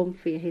up a poem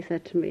for you, he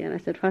said to me. And I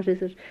said, what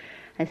is it?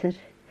 I said,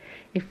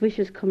 if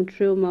wishes come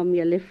true, Mum,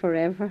 you'll live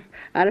forever.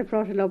 And I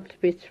brought a lump to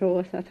be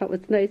thrown, so I thought it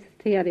was the nicest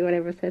thing anyone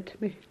ever said to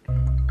me.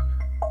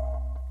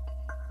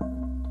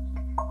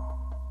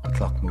 The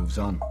clock moves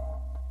on.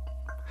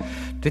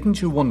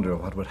 Didn't you wonder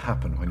what would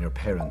happen when your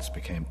parents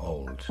became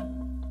old?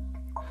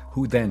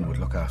 Who then would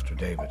look after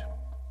David?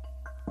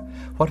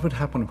 What would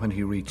happen when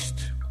he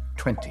reached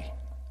 20,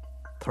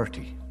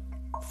 30,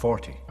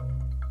 40?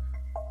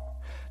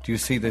 Do you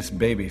see this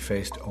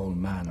baby-faced old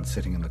man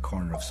sitting in the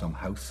corner of some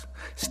house,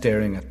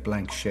 staring at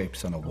blank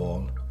shapes on a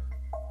wall?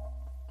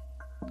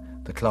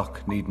 The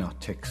clock need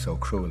not tick so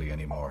cruelly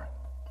anymore.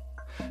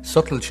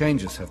 Subtle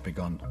changes have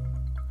begun.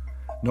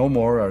 No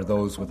more are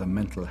those with a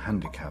mental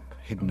handicap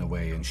hidden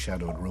away in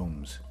shadowed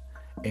rooms,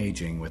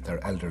 aging with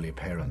their elderly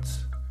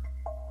parents.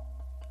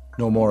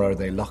 No more are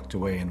they locked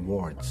away in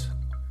wards.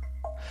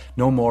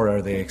 No more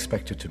are they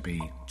expected to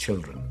be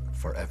children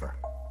forever.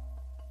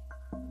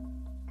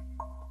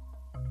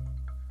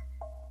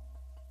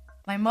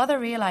 My mother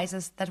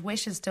realises that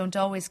wishes don't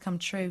always come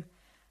true,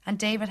 and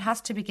David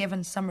has to be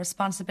given some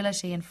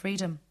responsibility and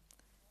freedom.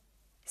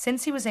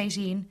 Since he was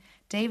 18,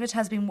 David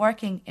has been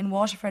working in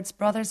Waterford's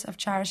Brothers of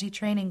Charity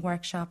training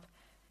workshop,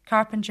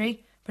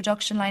 carpentry,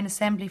 production line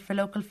assembly for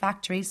local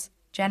factories,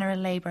 general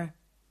labour.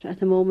 At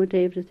the moment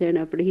David is there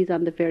now, but he's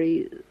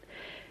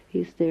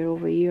there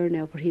over a year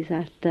now, but he's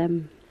at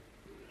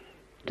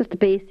just the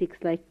basics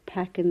like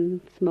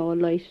packing small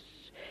light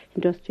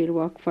industrial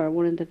work for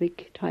one of the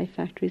big tie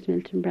factories,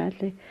 Milton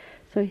Bradley.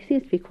 So he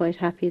seems to be quite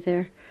happy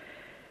there.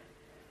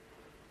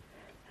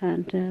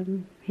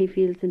 And he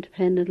feels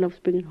independent, loves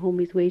bringing home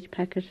his wage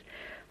packet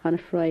on a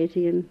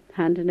Friday and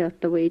handing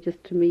out the wages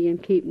to me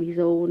and keeping his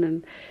own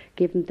and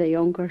giving the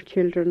younger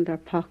children their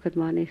pocket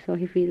money. So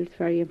he feels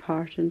very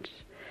important.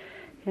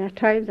 Yeah, at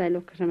times I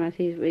look at him as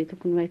he's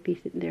looking, might be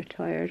sitting there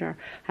tired or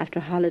after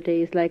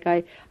holidays. Like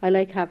I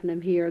like having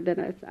him here.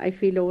 Then I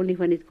feel lonely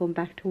when he's going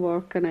back to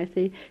work, and I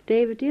say,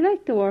 David, do you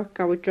like the work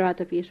or would you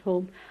rather be at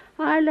home?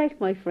 I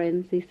like my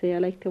friends, he say. I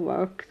like to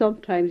work.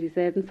 Sometimes, he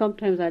said, and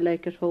sometimes I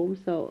like at home.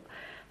 So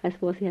I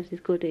suppose he has his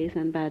good days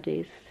and bad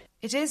days.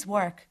 It is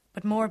work,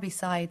 but more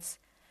besides.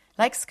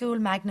 Like school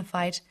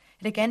magnified,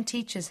 it again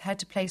teaches how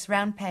to place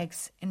round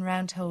pegs in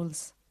round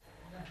holes.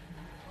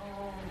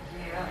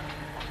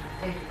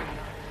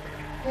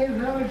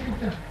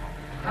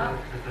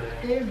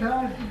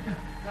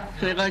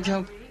 Did I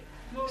job?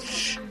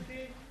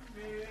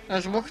 I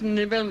was working in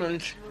the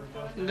Belmont,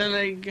 and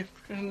then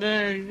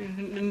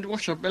in the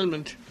workshop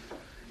Belmont.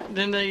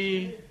 Then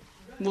I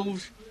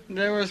moved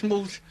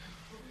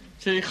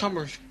to the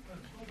Commerce,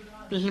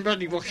 Little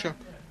Bradley workshop,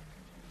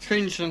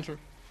 training centre.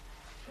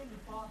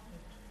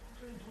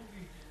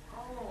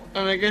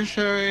 And I get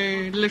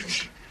a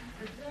lift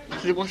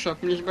to the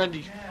workshop in Little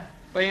Bradley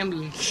by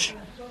ambulance.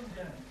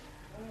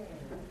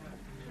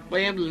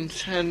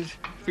 And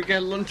we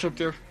get lunch up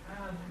there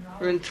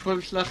around 12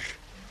 o'clock.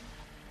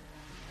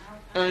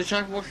 And I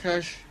start work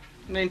at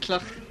 9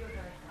 o'clock.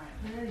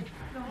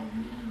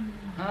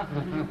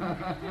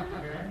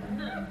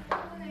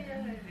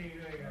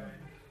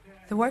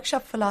 The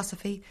workshop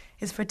philosophy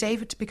is for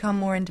David to become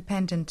more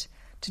independent,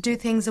 to do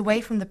things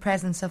away from the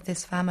presence of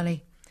this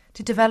family,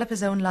 to develop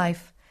his own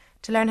life,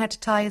 to learn how to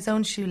tie his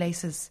own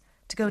shoelaces,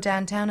 to go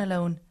downtown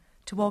alone,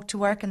 to walk to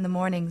work in the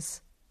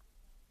mornings.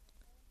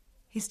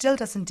 He still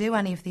doesn't do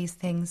any of these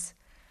things.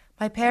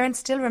 My parents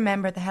still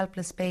remember the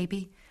helpless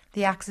baby,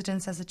 the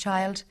accidents as a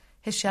child,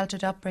 his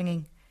sheltered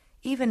upbringing,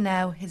 even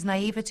now his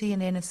naivety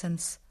and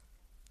innocence.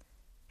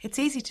 It's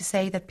easy to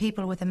say that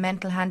people with a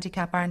mental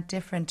handicap aren't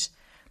different,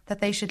 that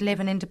they should live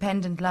an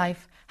independent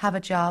life, have a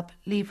job,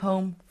 leave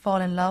home,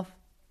 fall in love.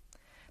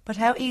 But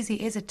how easy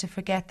is it to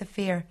forget the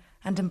fear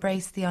and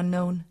embrace the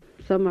unknown?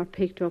 Some are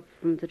picked up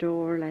from the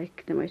door,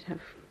 like they might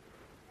have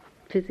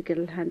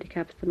physical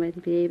handicaps, they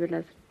mightn't be able,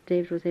 as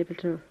David was able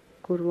to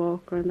go to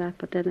walk or that,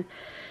 but then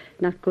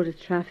not good at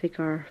traffic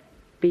or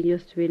being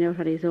used to being out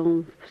on his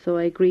own. So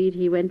I agreed.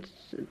 He went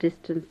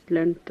distance,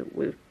 learned that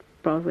we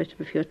brought with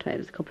him a few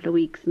times, a couple of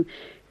weeks, and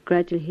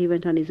gradually he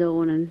went on his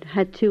own and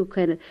had two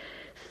kind of,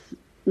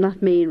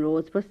 not main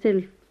roads, but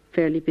still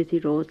fairly busy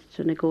roads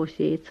to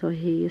negotiate. So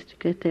he used to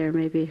get there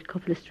maybe a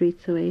couple of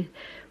streets away.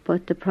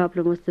 But the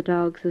problem was the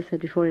dogs. As I said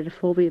before, he had a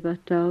phobia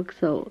about dogs.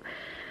 So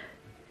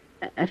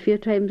a few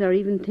times, or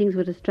even things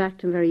would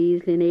distract him very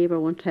easily. A neighbour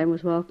one time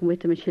was walking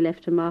with him and she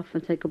left him off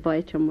and said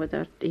goodbye to him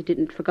without, he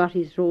forgot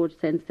his road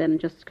sense then and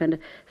just kind of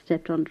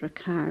stepped under a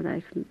car,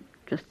 like, and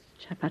just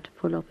had to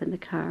pull up in the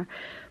car.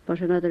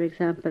 But another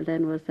example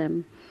then was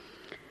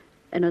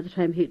another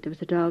time there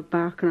was a dog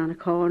barking on a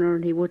corner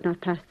and he would not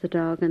pass the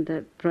dog and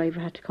the driver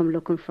had to come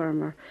looking for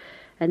him, or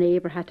a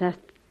neighbour had to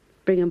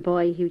bring him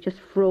by. He just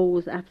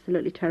froze,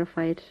 absolutely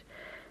terrified.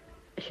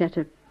 She had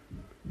to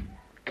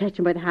catch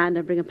him by the hand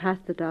and bring him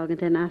past the dog, and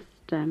then asked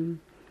the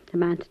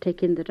man to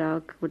take in the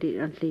dog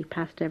until he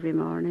passed every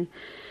morning.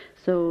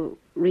 So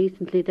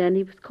recently then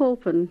he was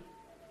coping,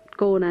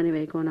 going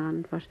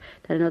on. But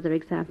then another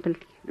example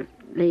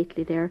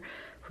lately there,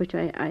 which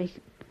I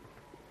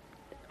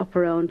up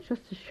around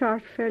just a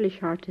fairly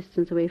short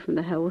distance away from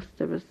the house,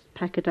 there was a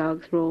pack of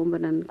dogs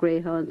roaming and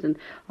greyhounds, and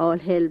all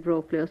hell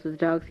broke loose with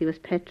the dogs. He was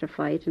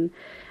petrified and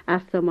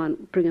asked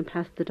someone bring him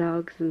past the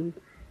dogs, and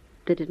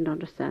they didn't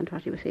understand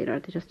what he was saying, or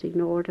they just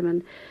ignored him.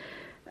 And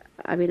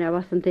I mean, I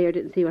wasn't there,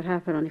 didn't see what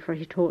happened, only for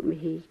he told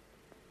me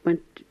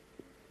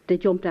they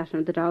jumped at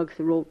him, the dogs,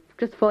 the rope,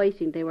 just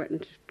fighting. They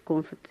weren't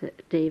going for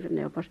David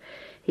now, but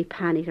he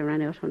panicked and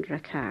ran out under a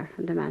car,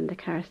 and the man in the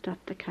car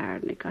stopped the car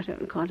and they got out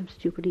and called him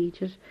stupid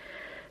idiot.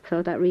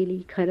 So that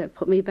really kind of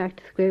put me back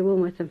to square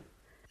one with him.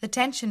 The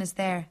tension is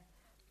there,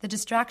 the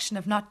distraction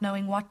of not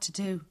knowing what to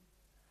do,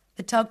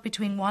 the tug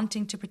between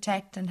wanting to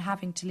protect and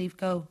having to leave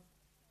go.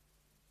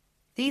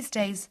 These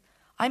days,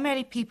 I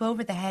merely peep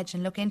over the hedge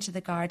and look into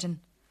the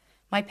garden.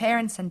 My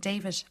parents and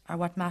David are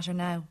what matter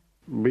now.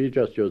 We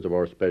just use the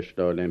word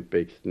Special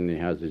Olympics, and he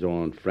has his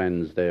own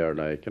friends there,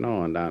 like, you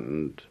know,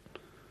 and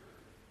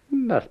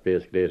that's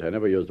basically it. I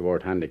never use the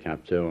word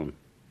handicap to him.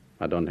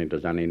 I don't think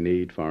there's any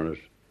need for it.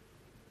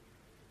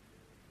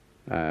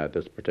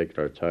 this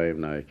particular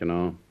time, like, you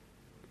know.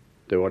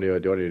 The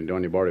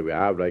only worry we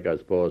have, like, I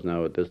suppose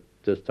now at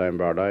this time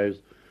of our lives,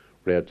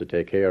 we have to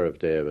take care of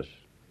David.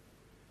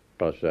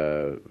 But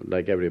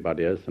like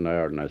everybody else in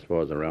Ireland, I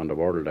suppose, around the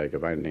world, like,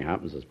 if anything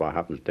happens, it's what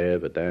happens to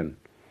David then.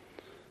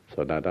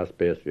 So that's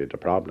basically the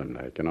problem,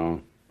 like, you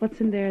know.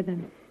 What's in there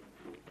then?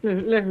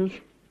 Letters.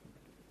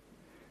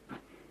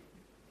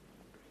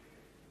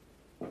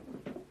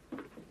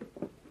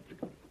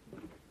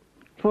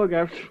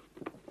 Photographs.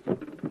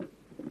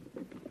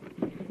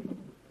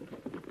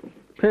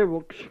 Prayer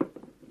books.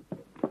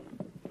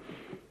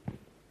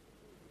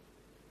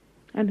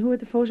 And who are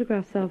the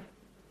photographs of?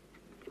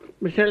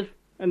 Myself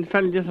and the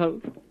family just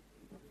out.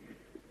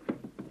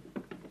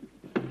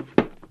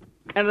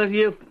 And of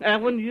you.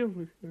 And one of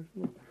you.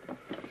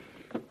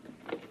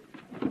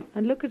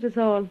 And look at us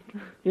all.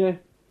 Yeah.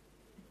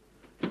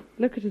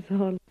 Look at us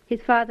all.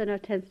 His father now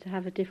tends to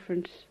have a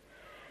different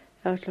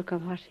outlook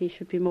on what he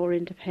should be more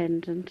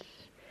independent.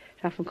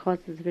 It often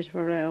causes a bit of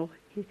a row.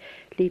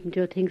 Leave him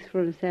do things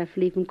for himself,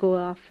 leave him go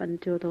off and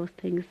do those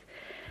things.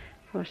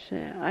 But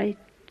I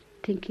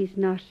think he's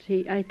not.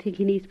 I think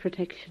he needs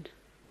protection.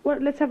 Well,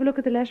 let's have a look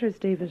at the letters,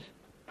 David.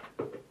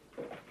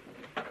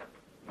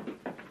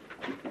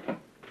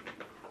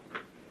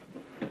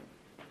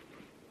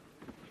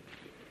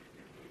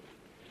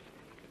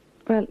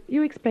 Well,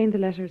 you explain the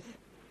letters.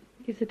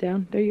 You sit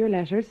down. They're your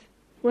letters.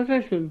 What's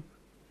that from?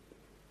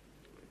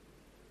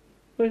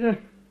 What's that?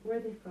 Where are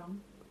they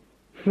from?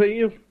 For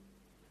you.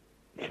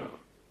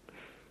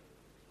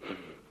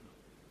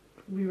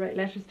 We write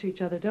letters to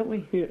each other, don't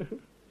we? Yeah.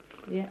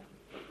 Yeah.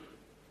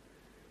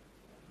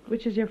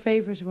 Which is your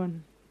favourite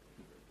one?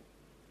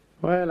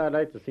 Well, I'd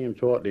like to see him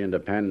totally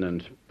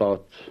independent,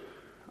 but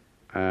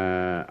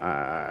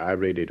I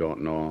really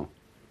don't know.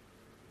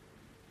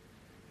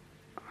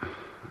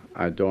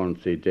 I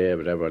don't see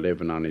David ever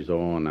living on his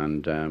own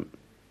and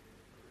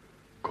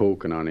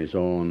cooking on his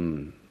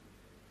own.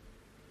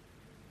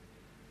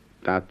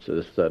 That's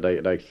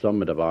like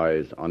some of the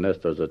boys, unless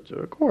there's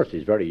of course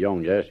he's very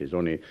young yet, he's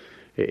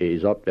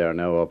up there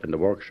now up in the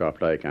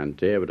workshop, like, and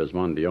David is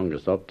one of the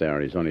youngest up there.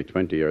 He's only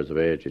 20 years of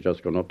age, he's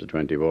just gone up to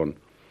 21.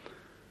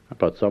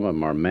 But some of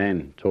them are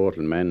men,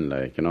 total men,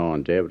 like, you know,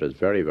 and David is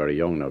very, very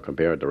young now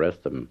compared to the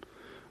rest of them.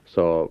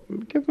 So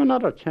give him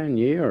another 10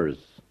 years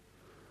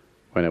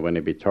when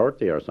he'd be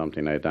 30 or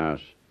something like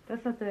that.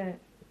 That's not the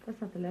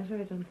letter,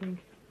 I don't think.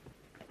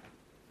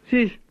 It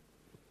is.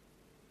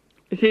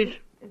 It is.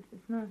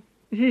 It's not.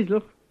 It is,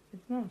 look.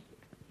 It's not.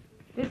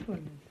 This one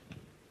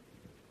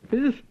is.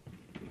 It is.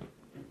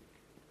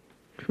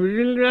 It's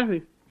really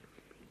graphic.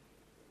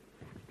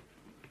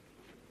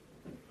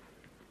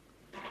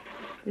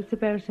 It's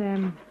about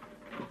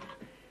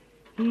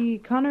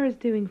Connor is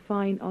doing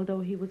fine,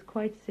 although he was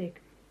quite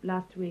sick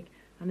last week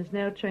and is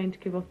now trying to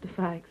give up the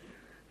fags.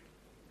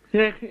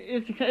 Yeah,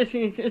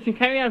 it's a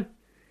carry on.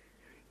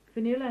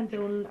 Vanilla and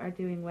Donal are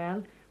doing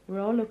well.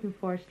 We're all looking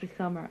forward to the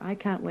summer. I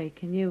can't wait,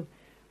 can you?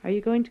 Are you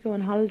going to go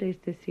on holidays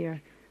this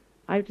year?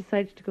 I've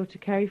decided to go to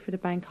Kerry for the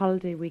bank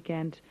holiday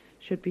weekend.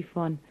 Should be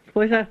fun.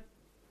 Why's that?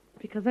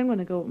 Because I'm going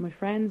to go with my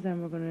friends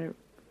and we're going to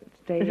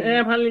stay.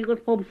 Apparently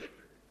good pubs.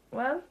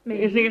 Well,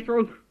 maybe. If they get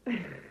drunk.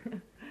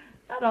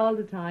 Not all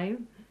the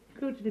time.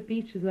 Go to the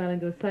beach as well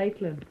and go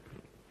cycling.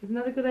 Isn't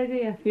that a good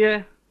idea?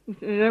 Yeah.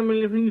 I'm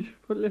going to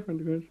put litter on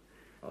the ground.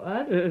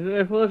 What?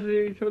 I suppose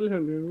you put litter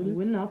on the ground. I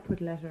will not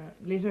put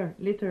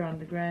litter on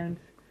the ground.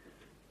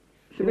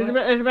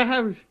 It's about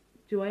habit.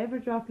 Do I ever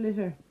drop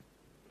litter?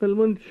 Well,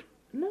 once.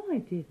 No, I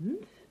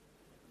didn't.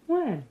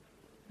 When?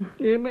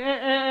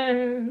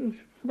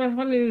 About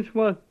when you were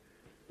small.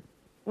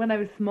 When I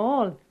was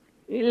small.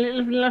 You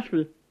live in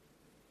Nashville.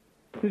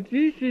 Did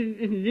you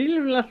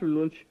live in Nashville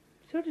once?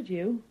 So did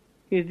you.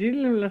 Yeah, did you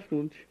live in Nashville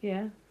once?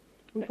 Yeah.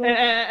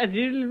 Did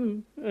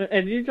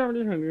you drop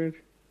litter on the ground?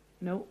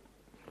 No.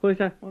 Why's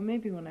that? Well,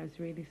 maybe when I was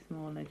really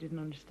small and I didn't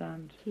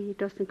understand. He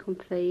doesn't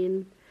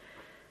complain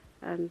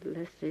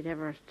unless he'd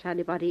ever to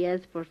anybody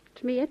else, but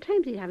to me at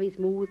times he'd have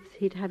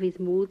his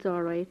moods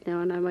all right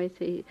now, and I might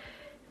say,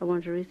 I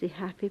wonder, is he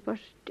happy? But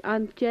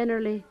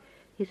generally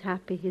he's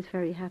happy, he's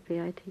very happy,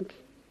 I think.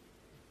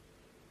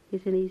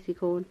 He's an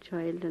easygoing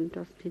child and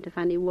doesn't seem to have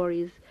any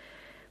worries,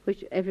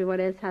 which everyone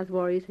else has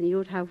worries and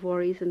you'd have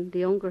worries and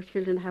the younger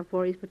children have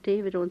worries, but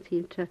David don't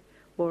seem to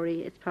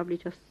worry. It's probably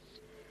just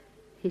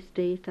his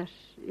state that,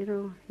 you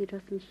know, he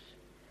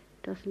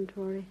doesn't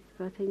worry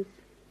about things.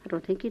 I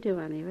don't think he do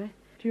anyway.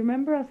 Do you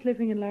remember us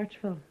living in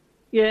Larchville?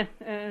 Yeah,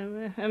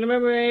 and I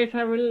remember I used to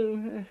have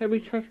a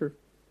big tractor.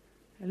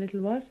 A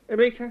little what? A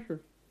big tractor.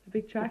 A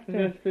big tractor?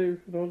 That's the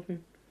whole thing.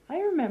 I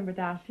remember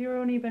that. You were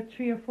only about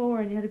 3 or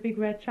 4 and you had a big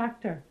red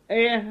tractor.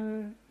 Yeah.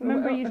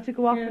 Remember you used to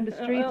go off in the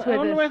streets with it? I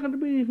wonder where it could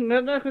be.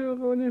 Not going to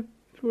go now.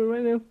 It's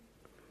right now.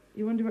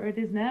 You wonder where it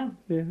is now?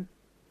 Yeah.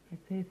 I'd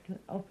say it's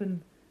up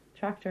in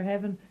tractor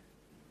heaven.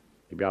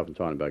 He'd be often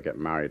talking about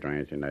getting married or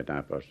anything like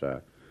that, but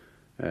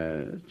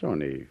it's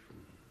only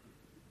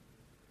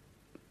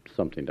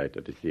something like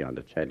that you see on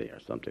the telly or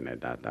something like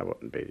that. That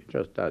wouldn't be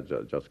just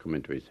come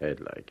into his head,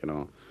 like, you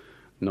know.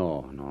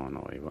 No,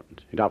 he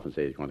wouldn't. He'd often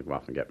say he's going to go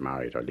off and get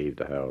married or leave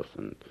the house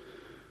and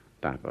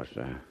that, but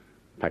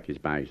pack his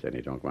bags then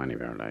he don't go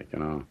anywhere, like, you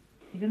know.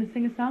 You going to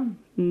sing a song?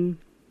 Mm.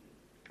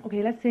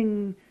 Okay, let's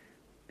sing.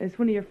 It's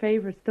one of your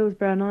favourites, Those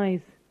Brown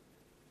Eyes.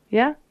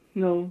 Yeah?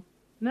 No.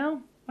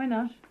 No? Why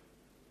not?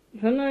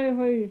 Not if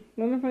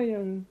I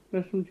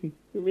that's something.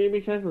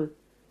 Maybe clever.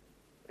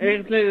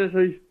 I'll play that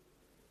side.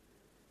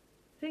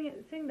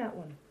 Sing that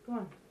one. Go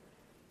on.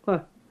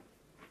 What?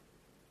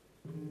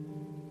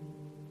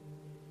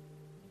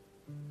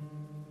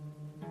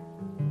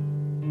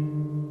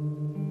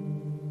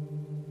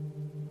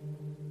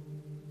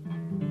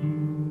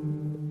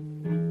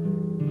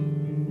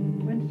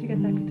 When did you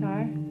get that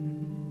guitar?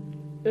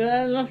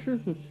 Last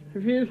Christmas, a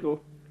few years ago.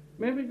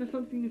 Maybe there's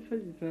something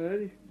inside the guitar,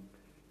 Eddie.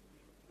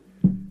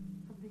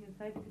 Something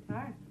inside the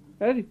guitar?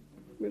 Eddie,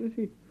 where is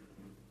he?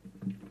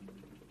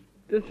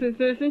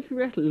 There's things to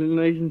rattle in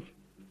the license.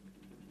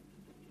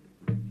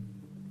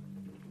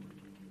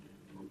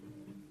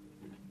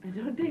 I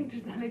don't think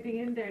there's anything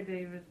in there,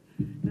 David.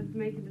 That's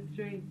making the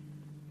string.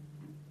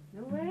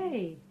 No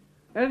way.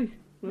 Eddie?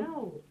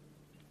 No.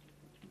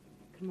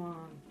 Come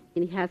on.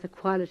 And he has a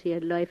quality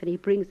of life, and he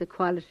brings a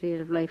quality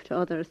of life to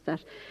others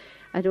that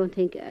I don't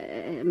think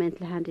a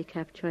mental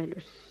handicapped child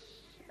would.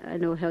 I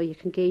know how you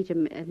can gauge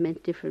a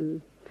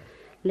different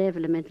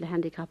level of mental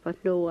handicap, but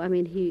no, I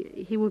mean,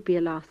 he would be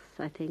a loss,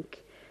 I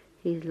think.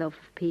 His love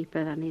of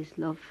people and his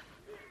love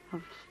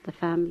of the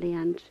family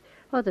and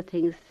other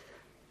things,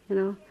 you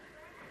know.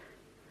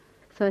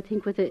 So I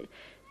think with it,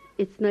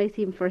 it's nice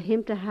even for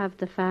him to have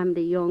the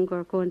family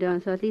younger going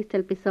down, so at least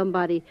there'll be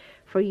somebody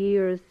for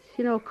years,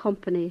 you know,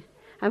 company.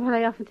 And when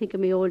I often think of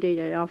my old age,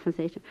 I often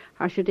say to him,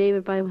 Harsha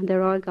David, by when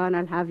they're all gone,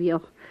 I'll have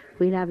you.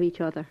 We'll have each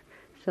other.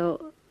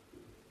 So,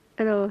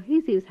 you know,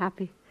 he seems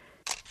happy.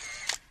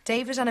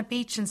 David on a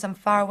beach in some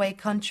faraway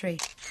country,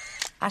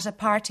 at a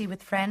party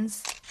with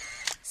friends,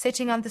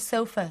 sitting on the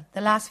sofa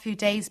the last few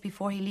days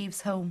before he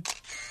leaves home,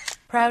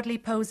 proudly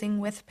posing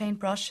with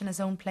paintbrush in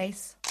his own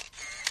place,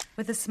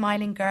 with a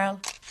smiling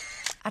girl,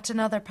 at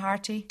another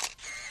party,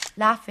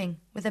 laughing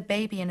with a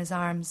baby in his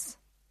arms.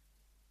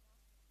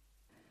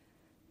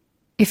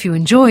 If you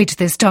enjoyed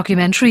this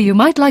documentary, you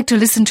might like to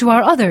listen to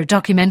our other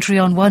Documentary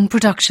on One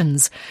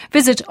productions.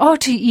 Visit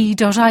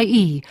rte.ie/Doc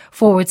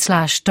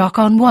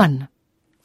on One.